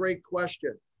that's a great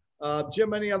question.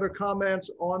 Jim, any other comments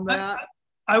on that?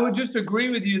 I would just agree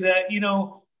with you that,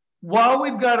 while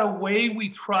we've got a way we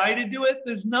try to do it,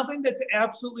 there's nothing that's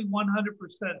absolutely 100%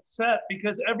 set,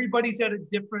 because everybody's at a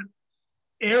different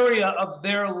area of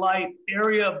their life,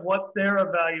 area of what they're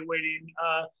evaluating.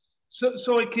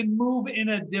 So it can move in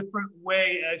a different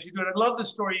way as you do it. I love the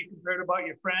story you compared about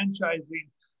your franchising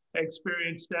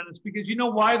experience, Dennis, because you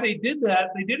know why they did that?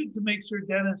 They did it to make sure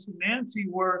Dennis and Nancy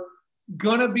were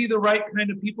going to be the right kind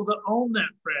of people to own that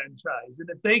franchise. And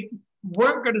if they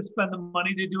weren't going to spend the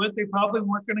money to do it, they probably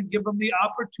weren't going to give them the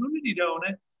opportunity to own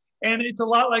it. And it's a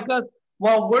lot like us.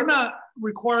 While we're not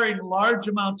requiring large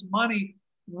amounts of money,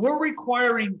 we're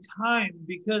requiring time,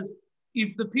 because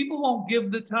if the people won't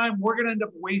give the time, we're going to end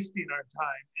up wasting our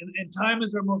time. And time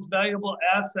is our most valuable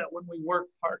asset when we work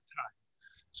part-time.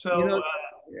 So,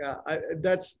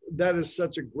 that is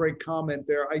such a great comment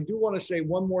there. I do want to say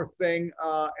one more thing,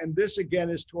 and this again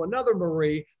is to another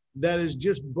Marie that has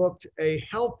just booked a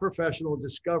health professional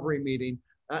discovery meeting.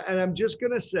 And I'm just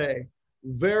going to say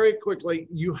very quickly,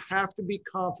 you have to be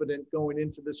confident going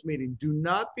into this meeting. Do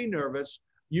not be nervous.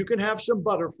 You can have some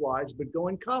butterflies, but go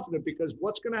in confident, because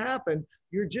what's going to happen,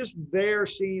 you're just there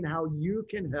seeing how you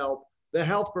can help the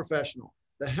health professional.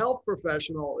 The health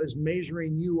professional is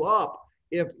measuring you up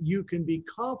if you can be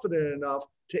confident enough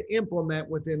to implement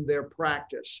within their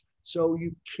practice. So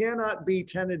you cannot be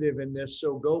tentative in this.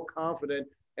 So go confident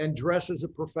and dress as a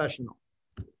professional.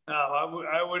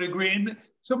 I would agree. And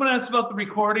someone asked about the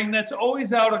recording. That's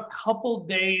always out a couple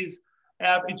days.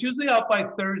 It's usually out by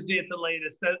Thursday at the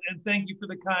latest. And thank you for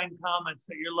the kind comments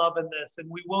that you're loving this. And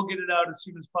we will get it out as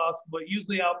soon as possible, but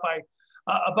usually out by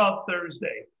about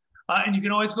Thursday. And you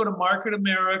can always go to Market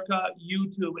America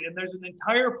YouTube, and there's an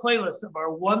entire playlist of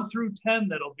our 1 through 10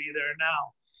 that'll be there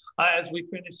now as we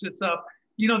finish this up.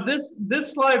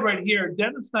 This slide right here,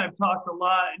 Dennis and I have talked a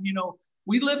lot, and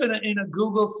we live in a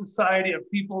Google society of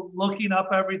people looking up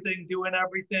everything, doing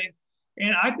everything.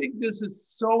 And I think this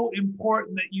is so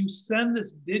important that you send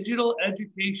this digital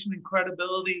education and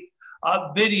credibility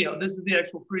video. This is the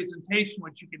actual presentation,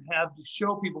 which you can have to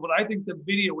show people. But I think the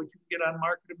video, which you can get on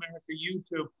Market America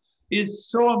YouTube, is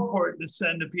so important to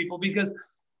send to people, because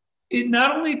it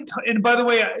not only, and by the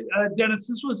way, Dennis,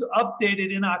 this was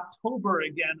updated in October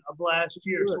again of last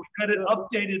year. So we had it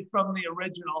updated from the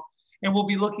original, and we'll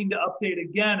be looking to update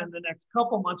again in the next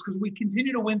couple months, because we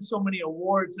continue to win so many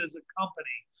awards as a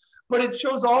company. But it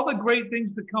shows all the great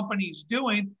things the company's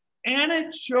doing, and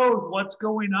it shows what's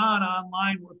going on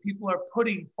online, where people are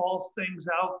putting false things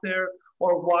out there,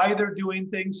 or why they're doing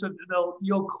things. So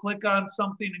you'll click on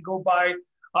something and go buy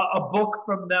a book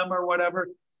from them or whatever.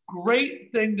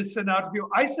 Great thing to send out to people.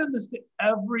 I send this to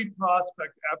every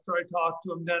prospect after I talk to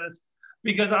them, Dennis,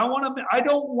 because I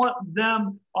don't want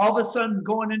them all of a sudden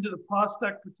going into the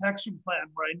prospect protection plan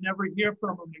where I never hear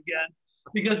from them again,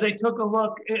 because they took a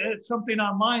look at something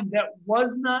online that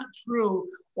was not true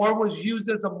or was used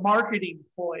as a marketing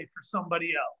ploy for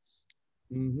somebody else.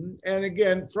 Mm-hmm. And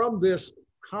again, from this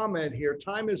comment here,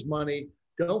 time is money.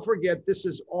 Don't forget, this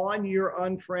is on your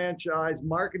unfranchised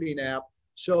marketing app.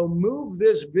 So move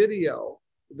this video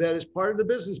that is part of the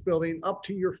business building up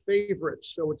to your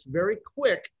favorites. So it's very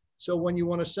quick. So when you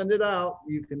want to send it out,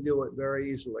 you can do it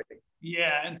very easily.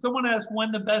 Yeah. And someone asked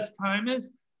when the best time is.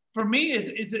 For me,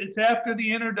 it's after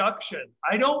the introduction.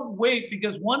 I don't wait,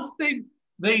 because once they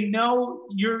know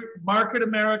your Market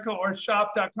America or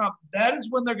shop.com, that is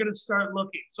when they're going to start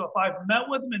looking. So if I've met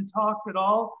with them and talked at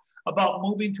all about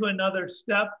moving to another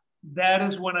step, that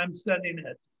is when I'm sending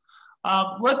it.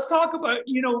 Let's talk about,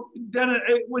 Dennis,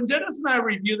 when Dennis and I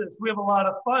review this, we have a lot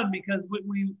of fun, because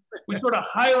we sort of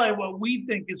highlight what we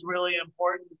think is really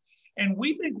important. And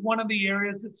we think one of the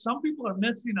areas that some people are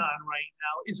missing on right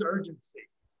now is urgency.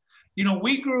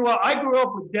 I grew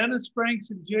up with Dennis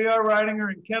Franks and J.R.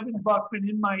 Reidinger and Kevin Buckman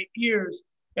in my ears,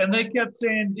 and they kept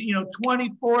saying,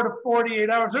 24 to 48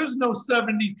 hours. There's no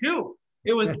 72.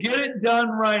 It was get it done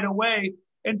right away.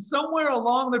 And somewhere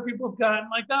along there, people have gotten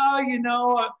like, I'll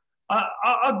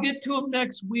get to them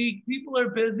next week. People are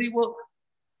busy. Well,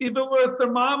 if it were a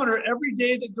thermometer, every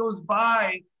day that goes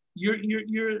by,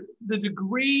 the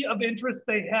degree of interest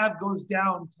they have goes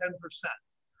down 10%.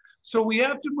 So we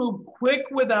have to move quick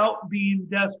without being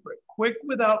desperate, to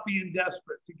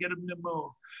get them to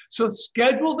move. So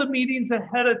schedule the meetings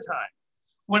ahead of time.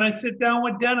 When I sit down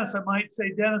with Dennis, I might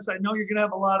say, Dennis, I know you're going to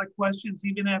have a lot of questions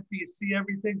even after you see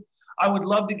everything. I would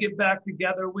love to get back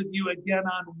together with you again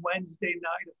on Wednesday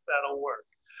night, if that'll work.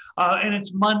 And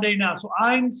it's Monday now. So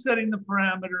I'm setting the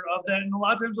parameter of that. And a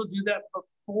lot of times I'll do that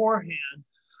beforehand,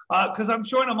 because I'm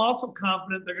showing them also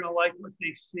confident they're going to like what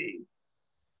they see.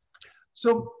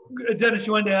 So, Dennis,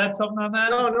 you wanted to add something on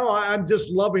that? No, I'm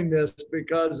just loving this,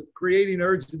 because creating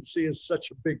urgency is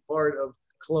such a big part of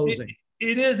closing.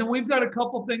 It is. And we've got a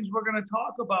couple things we're going to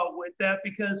talk about with that,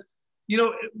 because,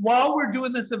 while we're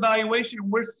doing this evaluation,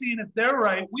 we're seeing if they're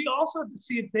right. We also have to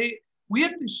see if we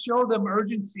have to show them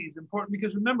urgency is important,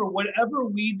 because remember, whatever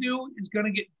we do is going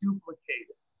to get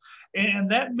duplicated.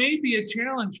 And that may be a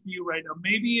challenge for you right now.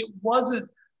 Maybe it wasn't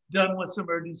done with some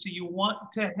urgency. You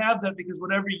want to have that, because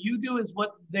whatever you do is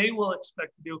what they will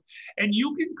expect to do. And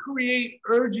you can create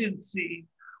urgency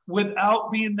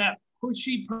without being that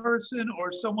pushy person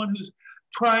or someone who's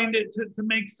trying to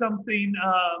make something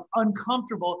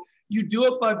uncomfortable. You do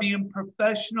it by being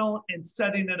professional and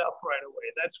setting it up right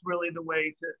away. That's really the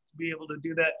way to be able to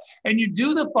do that. And you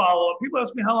do the follow-up. People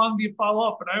ask me, how long do you follow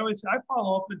up? And I always say, I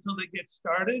follow up until they get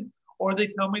started, or they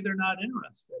tell me they're not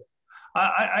interested.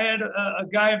 I had a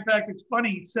guy, in fact, it's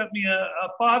funny, he sent me a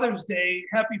Father's Day,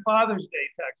 Happy Father's Day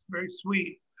text, very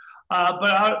sweet. But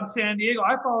out in San Diego,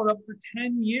 I followed up for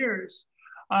 10 years.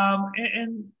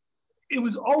 And it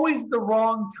was always the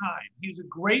wrong time. He was a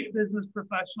great business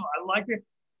professional. I liked it.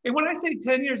 And when I say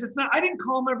 10 years, it's not, I didn't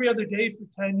call him every other day for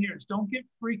 10 years. Don't get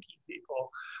freaky,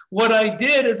 people. What I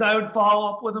did is I would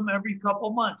follow up with him every couple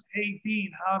months. Hey,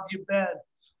 Dean, how have you been?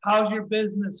 How's your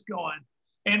business going?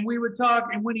 And we would talk.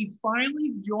 And when he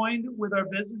finally joined with our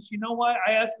business, you know what?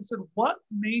 I asked him, I said, what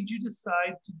made you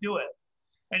decide to do it?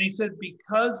 And he said,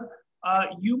 because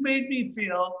you made me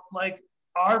feel like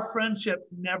our friendship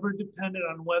never depended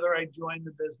on whether I joined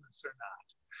the business or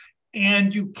not.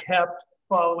 And you kept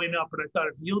following up. And I thought,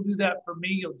 if you'll do that for me,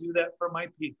 you'll do that for my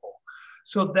people.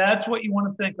 So that's what you want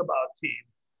to think about, team.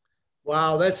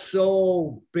 Wow, that's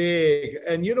so big.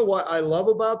 And you know what I love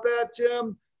about that,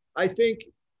 Tim? I think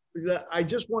that I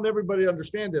just want everybody to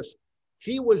understand this.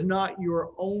 He was not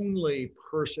your only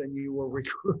person you were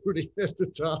recruiting at the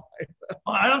time.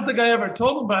 I don't think I ever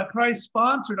told him, but I probably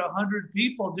sponsored 100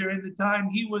 people during the time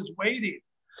he was waiting.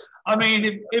 I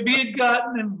mean, if he had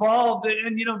gotten involved,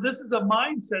 and you know, this is a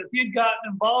mindset, if he had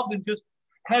gotten involved and just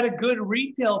had a good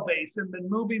retail base and been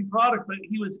moving product, but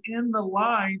he was in the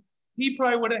line, he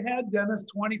probably would have had, Dennis,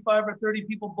 25 or 30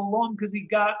 people below him because he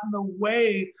got in the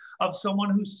way of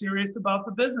someone who's serious about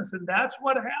the business. And that's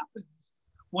what happens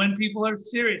when people are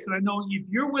serious. And I know if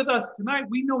you're with us tonight,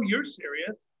 we know you're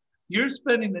serious. You're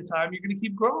spending the time, you're going to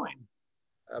keep growing.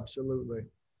 Absolutely.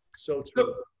 So true.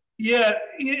 So, yeah.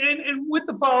 And with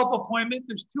the follow-up appointment,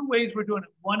 there's two ways we're doing it.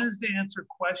 One is to answer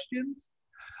questions.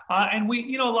 And we,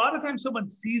 you know, a lot of times someone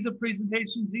sees a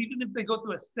presentations, even if they go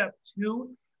through a step 2,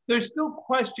 there's still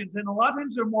questions. And a lot of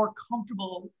times they're more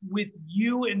comfortable with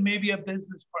you and maybe a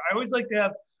business partner. I always like to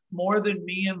have more than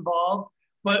me involved,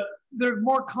 but they're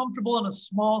more comfortable in a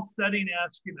small setting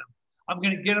asking them. I'm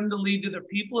going to get them to lead to their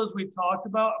people, as we've talked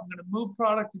about. I'm going to move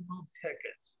product and move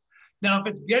tickets. Now, if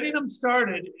it's getting them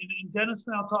started, and Dennis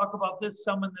and I'll talk about this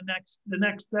some in the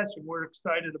next session, we're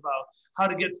excited about how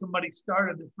to get somebody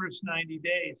started the first 90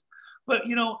 days. But,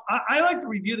 you know, I like to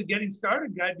review the getting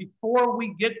started guide before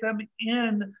we get them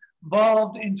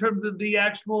involved in terms of the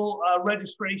actual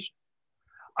registration.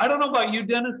 I don't know about you,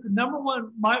 Dennis. The number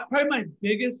one, probably my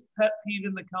biggest pet peeve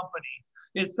in the company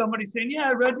is somebody saying, yeah,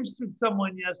 I registered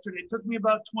someone yesterday. It took me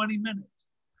about 20 minutes.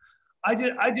 I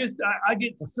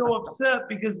get so upset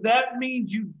because that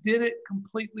means you did it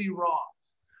completely wrong.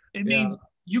 It means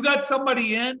you got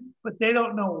somebody in, but they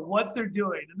don't know what they're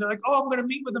doing. And they're like, oh, I'm going to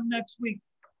meet with them next week.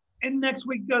 And next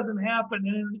week doesn't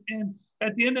happen. And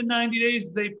at the end of 90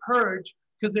 days, they purge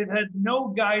because they've had no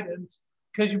guidance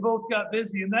because you both got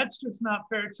busy. And that's just not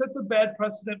fair. It sets a bad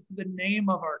precedent for the name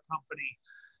of our company.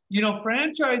 You know,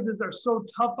 franchises are so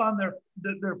tough on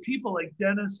their people like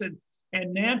Dennis and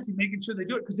Nancy, making sure they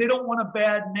do it because they don't want a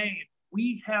bad name.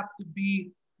 We have to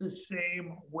be the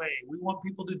same way. We want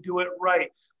people to do it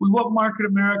right. We want Market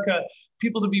America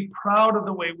people to be proud of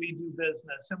the way we do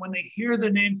business. And when they hear the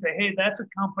name, say, hey, that's a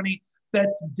company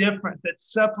that's different, that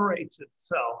separates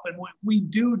itself. And we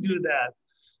do that.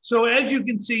 So as you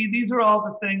can see, these are all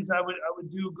the things I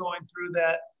would do going through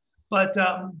that. But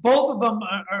both of them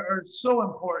are so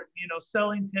important. You know,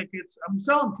 selling tickets. I'm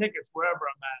selling tickets wherever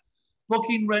I'm at.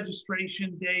 Booking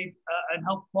registration date and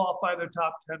help qualify their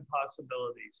top 10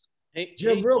 possibilities. Hey,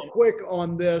 Jim, real quick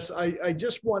on this, I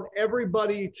just want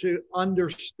everybody to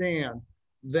understand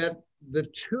that the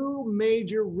two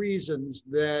major reasons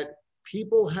that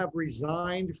people have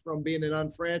resigned from being an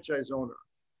unfranchised owner,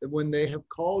 that when they have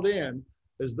called in,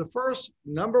 is the first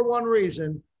number one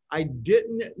reason, I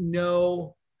didn't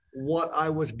know what I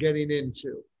was getting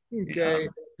into. Okay,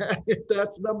 yeah.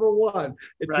 That's number one.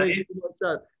 It takes too much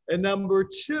time. And number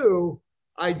two,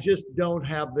 I just don't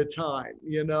have the time,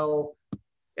 you know.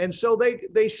 And so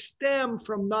they stem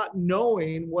from not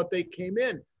knowing what they came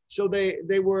in. So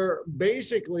they were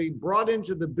basically brought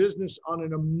into the business on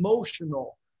an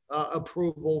emotional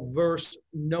approval versus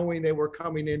knowing they were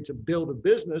coming in to build a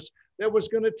business that was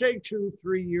going to take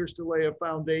 2-3 years to lay a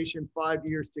foundation, 5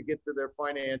 years to get to their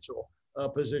financial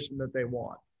position that they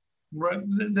want. Right.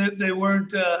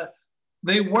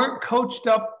 They weren't coached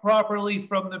up properly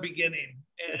from the beginning,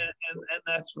 and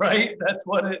that's right. That's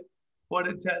what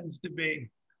it tends to be.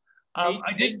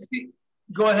 I did see.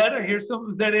 Go ahead. I hear some.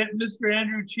 Is that Mr.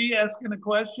 Andrew Chi asking a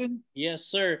question? Yes,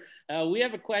 sir. We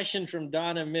have a question from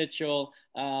Donna Mitchell.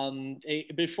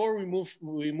 Before we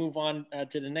move on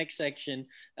to the next section,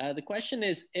 the question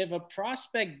is: if a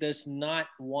prospect does not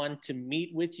want to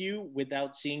meet with you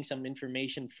without seeing some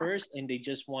information first, and they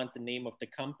just want the name of the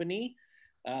company,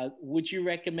 would you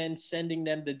recommend sending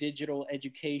them the digital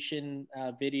education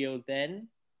video then?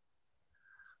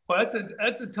 Well,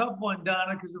 that's a tough one,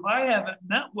 Donna, because if I haven't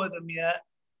met with them yet,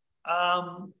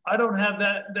 I don't have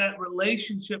that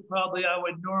relationship probably I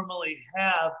would normally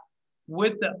have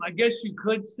with them. I guess you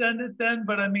could send it then,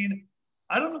 but I mean,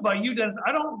 I don't know about you, Dennis.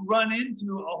 I don't run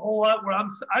into a whole lot where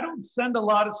I don't send a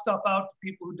lot of stuff out to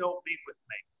people who don't meet with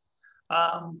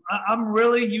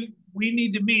me. We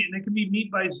need to meet, and it can be meet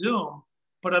by Zoom,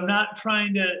 but I'm not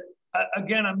trying to,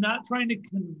 I'm not trying to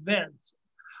convince.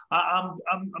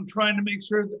 I'm trying to make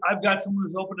sure that I've got someone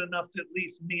who's open enough to at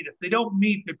least meet. If they don't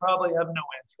meet, they probably have no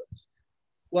interest.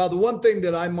 Well, the one thing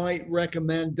that I might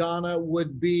recommend, Donna,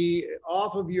 would be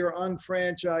off of your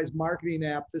unfranchised marketing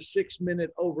app, the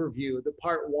 6-minute overview, the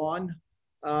part 1.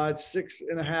 It's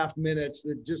 6.5 minutes.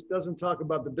 It just doesn't talk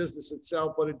about the business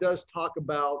itself, but it does talk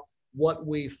about what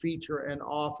we feature and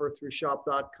offer through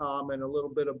shop.com and a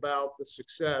little bit about the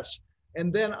success.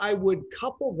 And then I would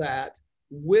couple that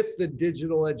with the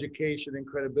digital education and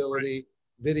credibility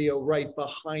video right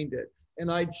behind it. And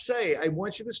I'd say, I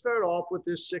want you to start off with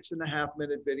this 6.5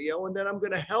 minute video, and then I'm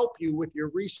going to help you with your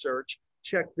research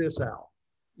check this out.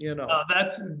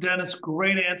 That's Dennis,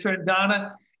 great answer. And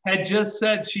Donna had just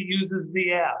said she uses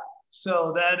the app.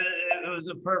 So it was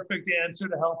a perfect answer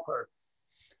to help her.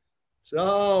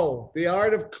 So the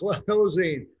art of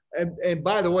closing. And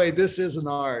by the way, this is an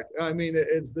art. I mean,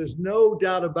 there's no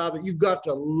doubt about it. You've got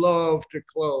to love to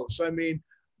close. I mean,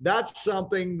 that's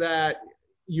something that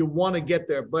you want to get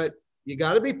there, but you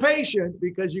got to be patient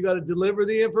because you got to deliver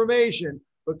the information.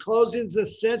 But closing is an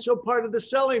essential part of the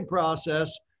selling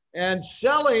process. And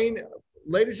selling,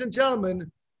 ladies and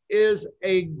gentlemen, is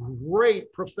a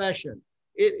great profession.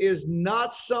 It is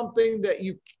not something that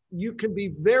you can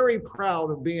be very proud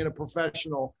of being a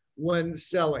professional when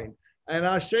selling. And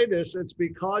I say this, it's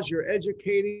because you're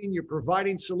educating, you're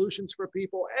providing solutions for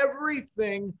people,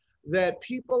 everything that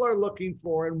people are looking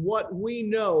for, and what we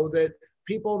know that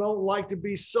people don't like to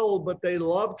be sold, but they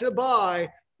love to buy,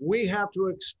 we have to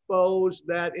expose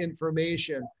that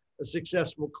information. A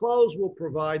successful close will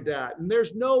provide that. And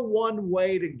there's no one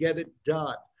way to get it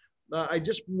done. I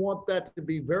just want that to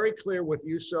be very clear with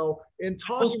you. So in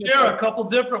talking we'll share a couple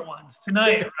different ones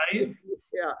tonight, right?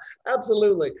 Yeah,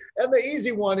 absolutely. And the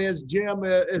easy one is Jim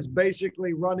is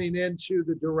basically running into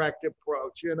the direct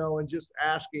approach, and just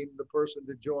asking the person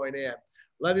to join in,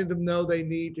 letting them know they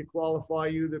need to qualify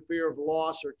you. The fear of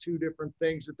loss are two different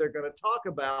things that they're going to talk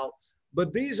about.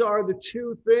 But these are the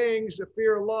two things, the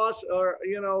fear of loss or,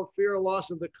 fear of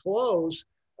loss of the close.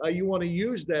 You want to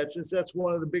use that since that's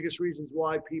one of the biggest reasons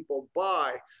why people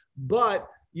buy. But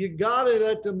you got to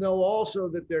let them know also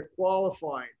that they're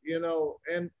qualifying, and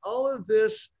all of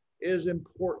this is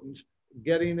important,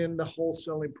 getting in the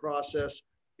wholesaling process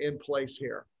in place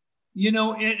here.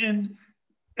 And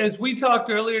as we talked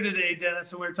earlier today,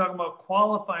 Dennis, and we were talking about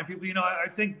qualifying people, I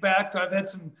think back to, I've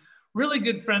had some really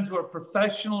good friends who are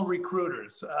professional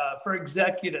recruiters for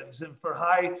executives and for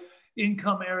high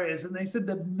income areas. And they said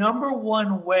the number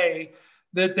one way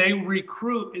that they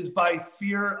recruit is by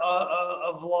fear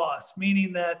of loss,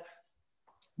 meaning that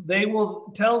they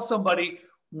will tell somebody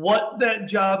what that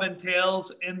job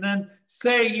entails and then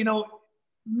say,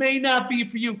 may not be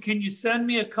for you. Can you send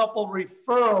me a couple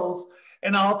referrals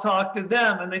and I'll talk to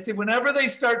them? And they say, whenever they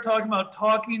start talking about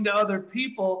talking to other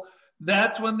people,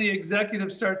 that's when the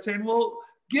executives start saying, well,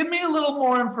 give me a little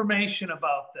more information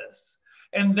about this.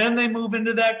 And then they move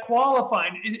into that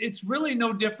qualifying. It's really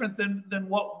no different than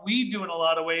what we do in a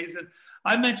lot of ways. And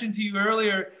I mentioned to you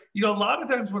earlier, a lot of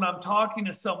times when I'm talking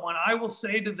to someone, I will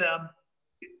say to them,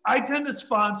 I tend to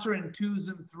sponsor in 2s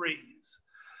and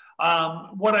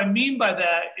 3s. What I mean by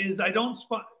that is I've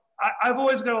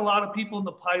always got a lot of people in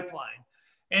the pipeline.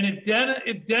 And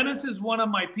if Dennis is one of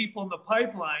my people in the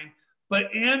pipeline,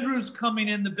 but Andrew's coming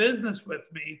in the business with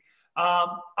me,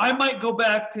 I might go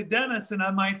back to Dennis and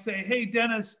I might say, hey,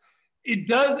 Dennis, it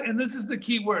does, and this is the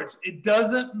key words, it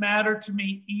doesn't matter to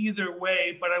me either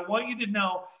way, but I want you to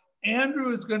know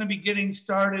Andrew is going to be getting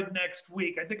started next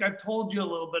week. I think I've told you a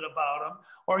little bit about him,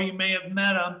 or you may have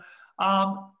met him.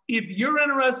 If you're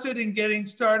interested in getting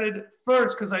started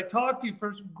first, because I talked to you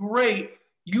first, great.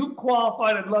 You've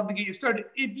qualified. I'd love to get you started.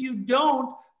 If you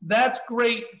don't, that's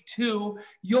great too.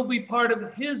 You'll be part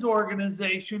of his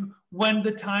organization when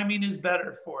the timing is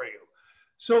better for you.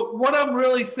 So what I'm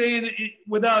really saying,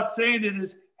 without saying it,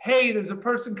 is, hey, there's a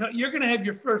person, you're going to have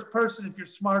your first person if you're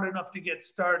smart enough to get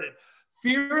started.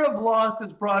 Fear of loss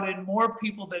has brought in more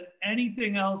people than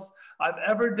anything else I've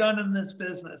ever done in this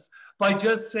business by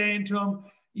just saying to them,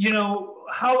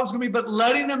 how it's going to be, but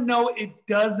letting them know it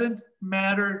doesn't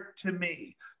matter to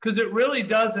me, because it really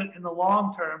doesn't in the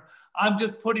long term. I'm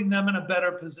just putting them in a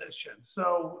better position.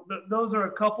 So those are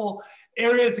a couple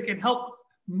areas that can help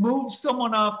move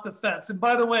someone off the fence. And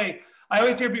by the way, I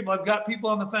always hear people, I've got people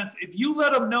on the fence. If you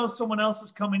let them know someone else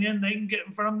is coming in, they can get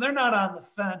in front of them. They're not on the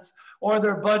fence, or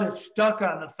their butt is stuck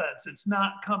on the fence. It's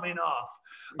not coming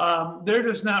off. They're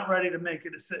just not ready to make a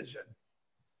decision.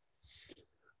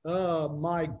 Oh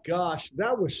my gosh,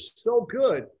 that was so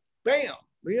good. Bam.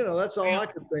 That's all I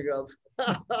can think of.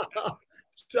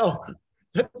 So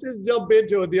let's just jump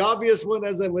into it. The obvious one,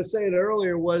 as I was saying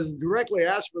earlier, was directly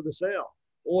ask for the sale,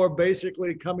 or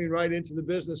basically coming right into the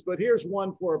business. But here's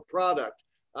one for a product.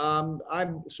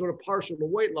 I'm sort of partial to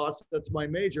weight loss. That's my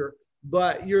major.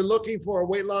 But you're looking for a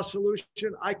weight loss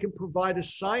solution. I can provide a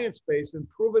science-based and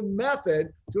proven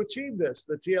method to achieve this.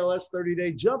 The TLS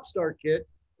 30-Day Jumpstart Kit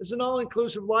is an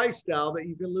all-inclusive lifestyle that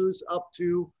you can lose up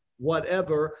to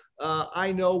whatever.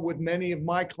 I know with many of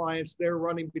my clients, they're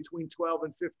running between 12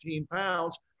 and 15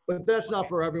 pounds, but that's not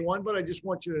for everyone. But I just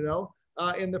want you to know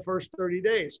in the first 30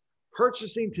 days.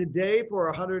 Purchasing today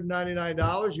for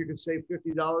 $199, you can save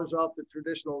 $50 off the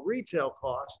traditional retail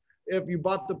cost if you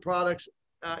bought the products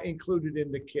included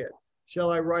in the kit. shall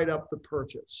I write up the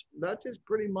purchase? That is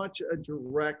pretty much a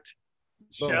direct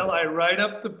vote. Shall I write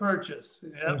up the purchase?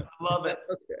 Yep, I love it.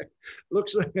 Okay.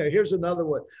 Looks like, here's another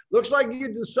one. Looks like you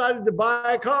decided to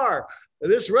buy a car.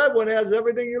 This red one has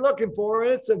everything you're looking for,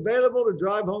 and it's available to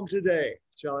drive home today.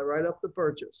 Shall I write up the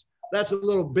purchase? That's a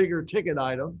little bigger ticket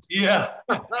item. Yeah.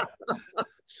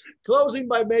 Closing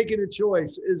by making a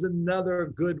choice is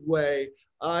another good way.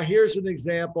 Here's an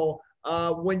example.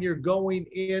 When you're going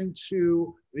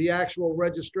into the actual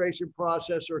registration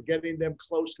process or getting them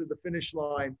close to the finish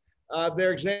line,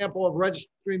 their example of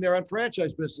registering their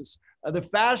unfranchised business. The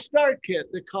Fast Start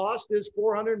Kit, the cost is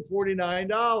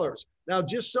 $449. Now,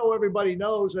 just so everybody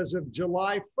knows, as of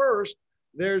July 1st,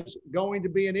 there's going to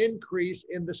be an increase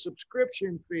in the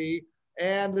subscription fee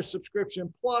and the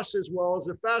subscription plus, as well as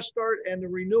the Fast Start and the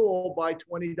renewal by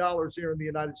 $20 here in the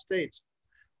United States.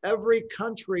 Every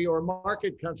country or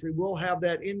market country will have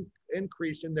that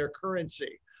increase in their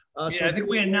currency. So I think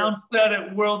we announced that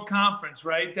at World Conference,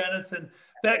 right, Dennis? And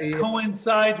that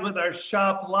coincides with our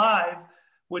Shop Live,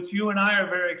 which you and I are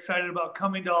very excited about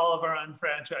coming to all of our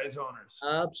unfranchised owners.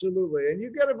 Absolutely. And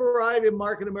you get a variety of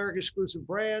Market America exclusive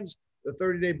brands, the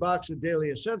 30-day box of daily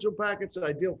essential packets,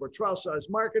 ideal for trial size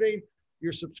marketing,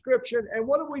 your subscription. And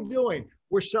what are we doing?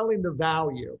 We're selling the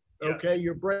value. Okay,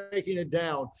 you're breaking it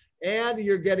down, and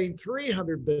you're getting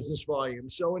 300 business volume.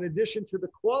 So in addition to the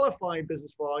qualifying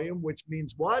business volume, which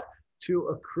means what? To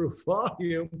accrue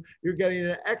volume, you're getting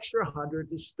an extra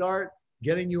 100 to start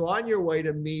getting you on your way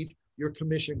to meet your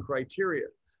commission criteria.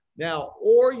 Now,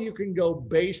 or you can go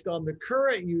based on the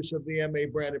current use of the MA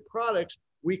branded products,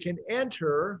 we can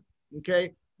enter,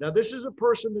 okay? Now this is a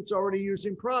person that's already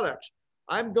using products.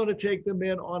 I'm going to take them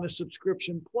in on a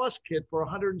subscription plus kit for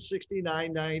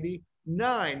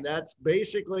 $169.99. That's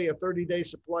basically a 30-day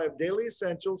supply of daily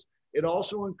essentials. It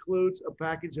also includes a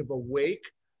package of Awake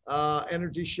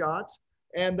energy shots,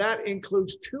 and that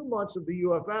includes 2 months of the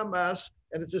UFMS,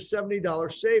 and it's a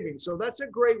 $70 savings. So that's a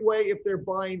great way if they're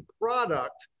buying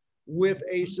product with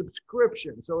a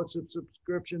subscription. So it's a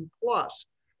subscription plus.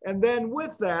 And then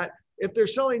with that, if they're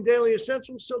selling daily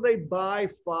essentials, so they buy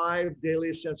 5 daily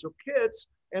essential kits,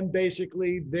 and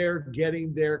basically they're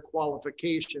getting their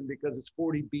qualification because it's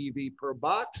 40 BV per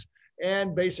box.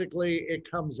 And basically it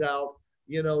comes out,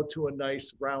 you know, to a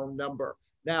nice round number.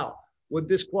 Now, would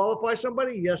this qualify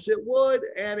somebody? Yes, it would.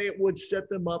 And it would set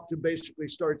them up to basically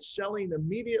start selling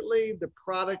immediately the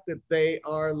product that they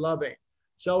are loving.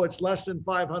 So it's less than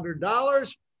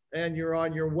 $500 and you're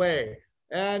on your way.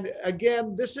 And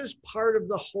again, this is part of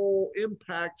the whole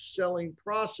impact selling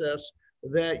process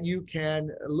that you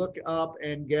can look up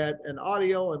and get an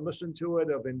audio and listen to it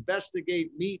of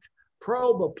investigate, meet,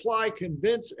 probe, apply,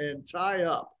 convince, and tie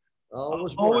up.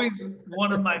 Always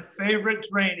one of my favorite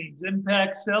trainings,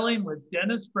 Impact Selling with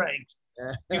Dennis Franks.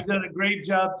 He's done a great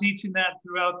job teaching that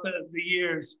throughout the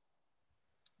years.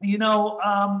 You know,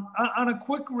 on a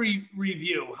quick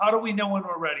review, how do we know when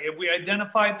we're ready? Have we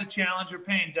identified the challenge or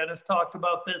pain? Dennis talked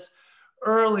about this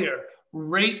earlier.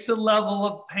 Rate the level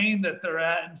of pain that they're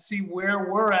at and see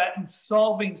where we're at in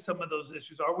solving some of those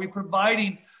issues. Are we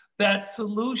providing that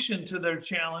solution to their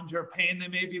challenge or pain they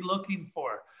may be looking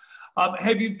for?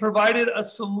 Have you provided a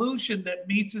solution that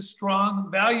meets a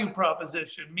strong value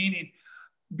proposition, meaning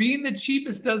being the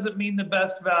cheapest doesn't mean the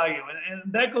best value.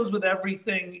 And that goes with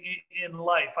everything in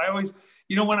life. I always,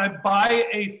 you know, when I buy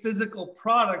a physical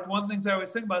product, one of the things I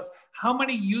always think about is how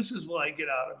many uses will I get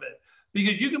out of it?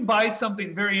 Because you can buy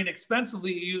something very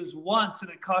inexpensively, you use once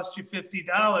and it costs you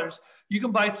 $50. You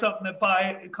can buy something that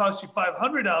it costs you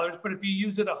 $500, but if you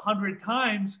use it 100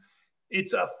 times,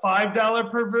 it's a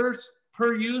 $5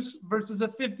 per use versus a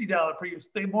 $50 per use.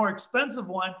 The more expensive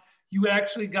one, you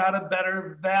actually got a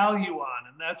better value on,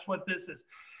 and that's what this is.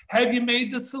 Have you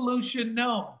made the solution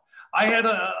known? I had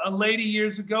a lady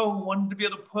years ago who wanted to be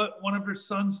able to put one of her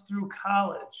sons through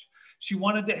college. She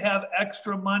wanted to have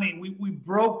extra money. We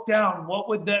broke down what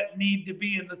would that need to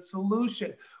be in the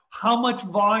solution. How much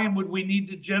volume would we need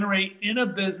to generate in a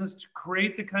business to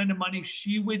create the kind of money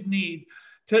she would need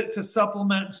to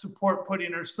supplement and support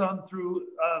putting her son through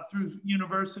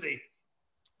university?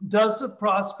 Does the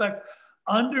prospect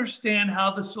understand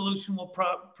how the solution will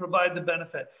provide the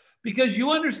benefit? Because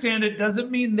you understand it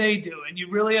doesn't mean they do. And you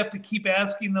really have to keep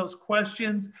asking those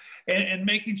questions and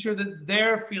making sure that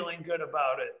they're feeling good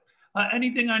about it.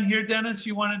 Anything on here, Dennis,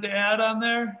 you wanted to add on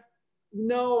there?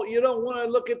 No, you don't want to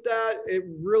look at that. It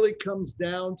really comes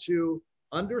down to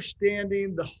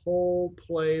understanding the whole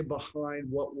play behind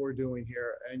what we're doing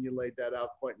here. And you laid that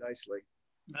out quite nicely.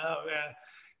 Oh, yeah.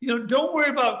 You know, don't worry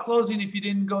about closing if you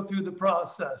didn't go through the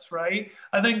process, right?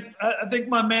 I think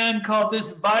my man called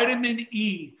this vitamin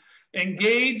E.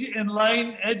 Engage,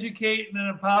 enlighten, educate, and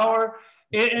empower.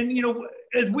 And, you know,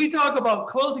 as we talk about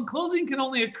closing, closing can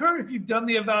only occur if you've done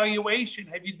the evaluation.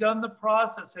 Have you done the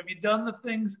process? Have you done the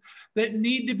things that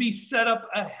need to be set up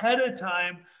ahead of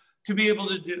time to be able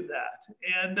to do that?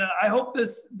 And I hope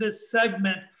this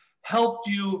segment helped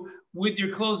you with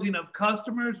your closing of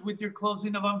customers, with your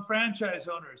closing of franchise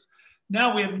owners.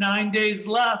 Now we have 9 days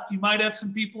left. You might have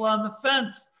some people on the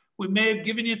fence. We may have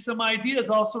given you some ideas.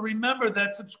 Also remember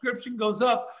that subscription goes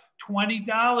up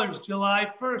 $20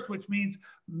 July 1st, which means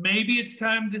maybe it's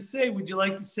time to say, would you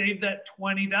like to save that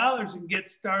 $20 and get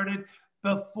started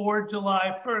before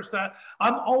July 1st?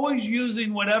 I'm always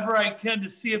using whatever I can to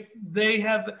see if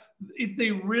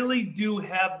they really do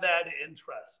have that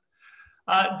interest.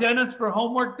 Dennis, for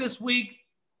homework this week,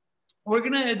 we're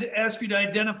going to ask you to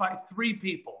identify 3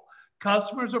 people,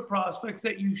 customers or prospects,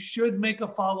 that you should make a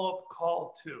follow-up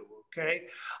call to, okay?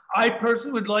 I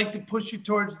personally would like to push you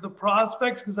towards the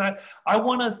prospects because I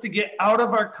want us to get out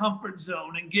of our comfort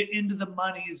zone and get into the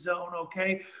money zone,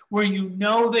 okay? Where you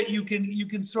know that you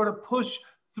can sort of push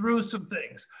through some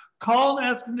things. Call and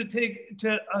ask them to take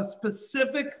to a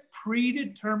specific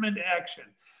predetermined action.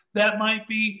 That might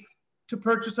be to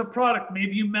purchase a product.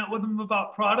 Maybe you met with them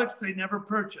about products they never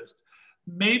purchased.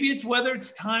 Maybe it's whether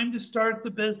it's time to start the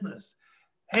business.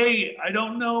 Hey, I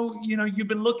don't know, you know, you've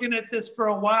been looking at this for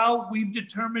a while. We've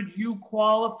determined you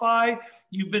qualify.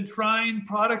 You've been trying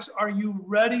products. Are you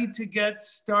ready to get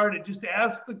started? Just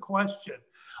ask the question.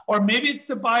 Or maybe it's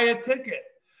to buy a ticket.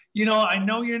 You know, I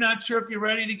know you're not sure if you're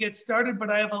ready to get started, but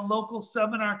I have a local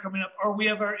seminar coming up, or we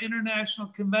have our international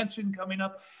convention coming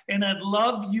up, and I'd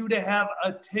love you to have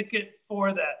a ticket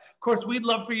for that. Of course, we'd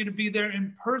love for you to be there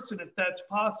in person if that's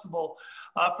possible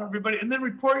for everybody. And then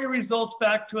report your results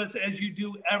back to us as you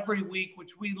do every week,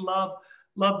 which we love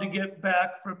to get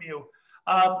back from you.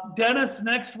 Dennis,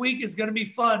 next week is going to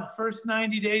be fun. First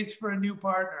 90 days for a new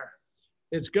partner.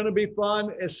 It's going to be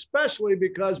fun, especially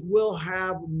because we'll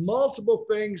have multiple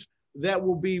things that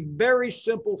will be very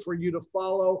simple for you to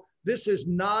follow. This is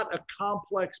not a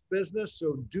complex business,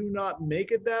 so do not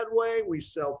make it that way. We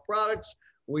sell products,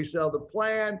 we sell the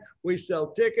plan, we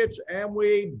sell tickets, and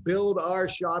we build our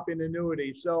shopping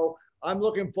annuity. So I'm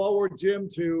looking forward, Jim,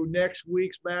 to next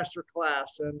week's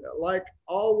masterclass. And like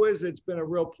always, it's been a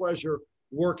real pleasure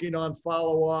working on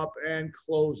follow-up and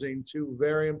closing, 2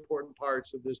 very important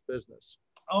parts of this business.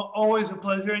 Always a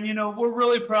pleasure. And, you know, we're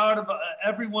really proud of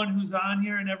everyone who's on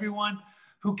here and everyone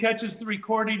who catches the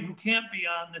recording who can't be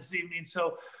on this evening.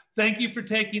 So thank you for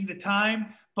taking the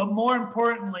time. But more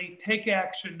importantly, take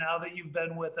action now that you've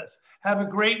been with us. Have a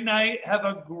great night. Have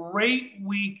a great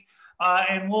week.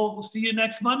 And we'll see you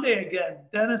next Monday again.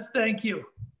 Dennis, thank you.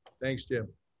 Thanks, Jim.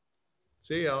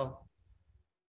 See y'all.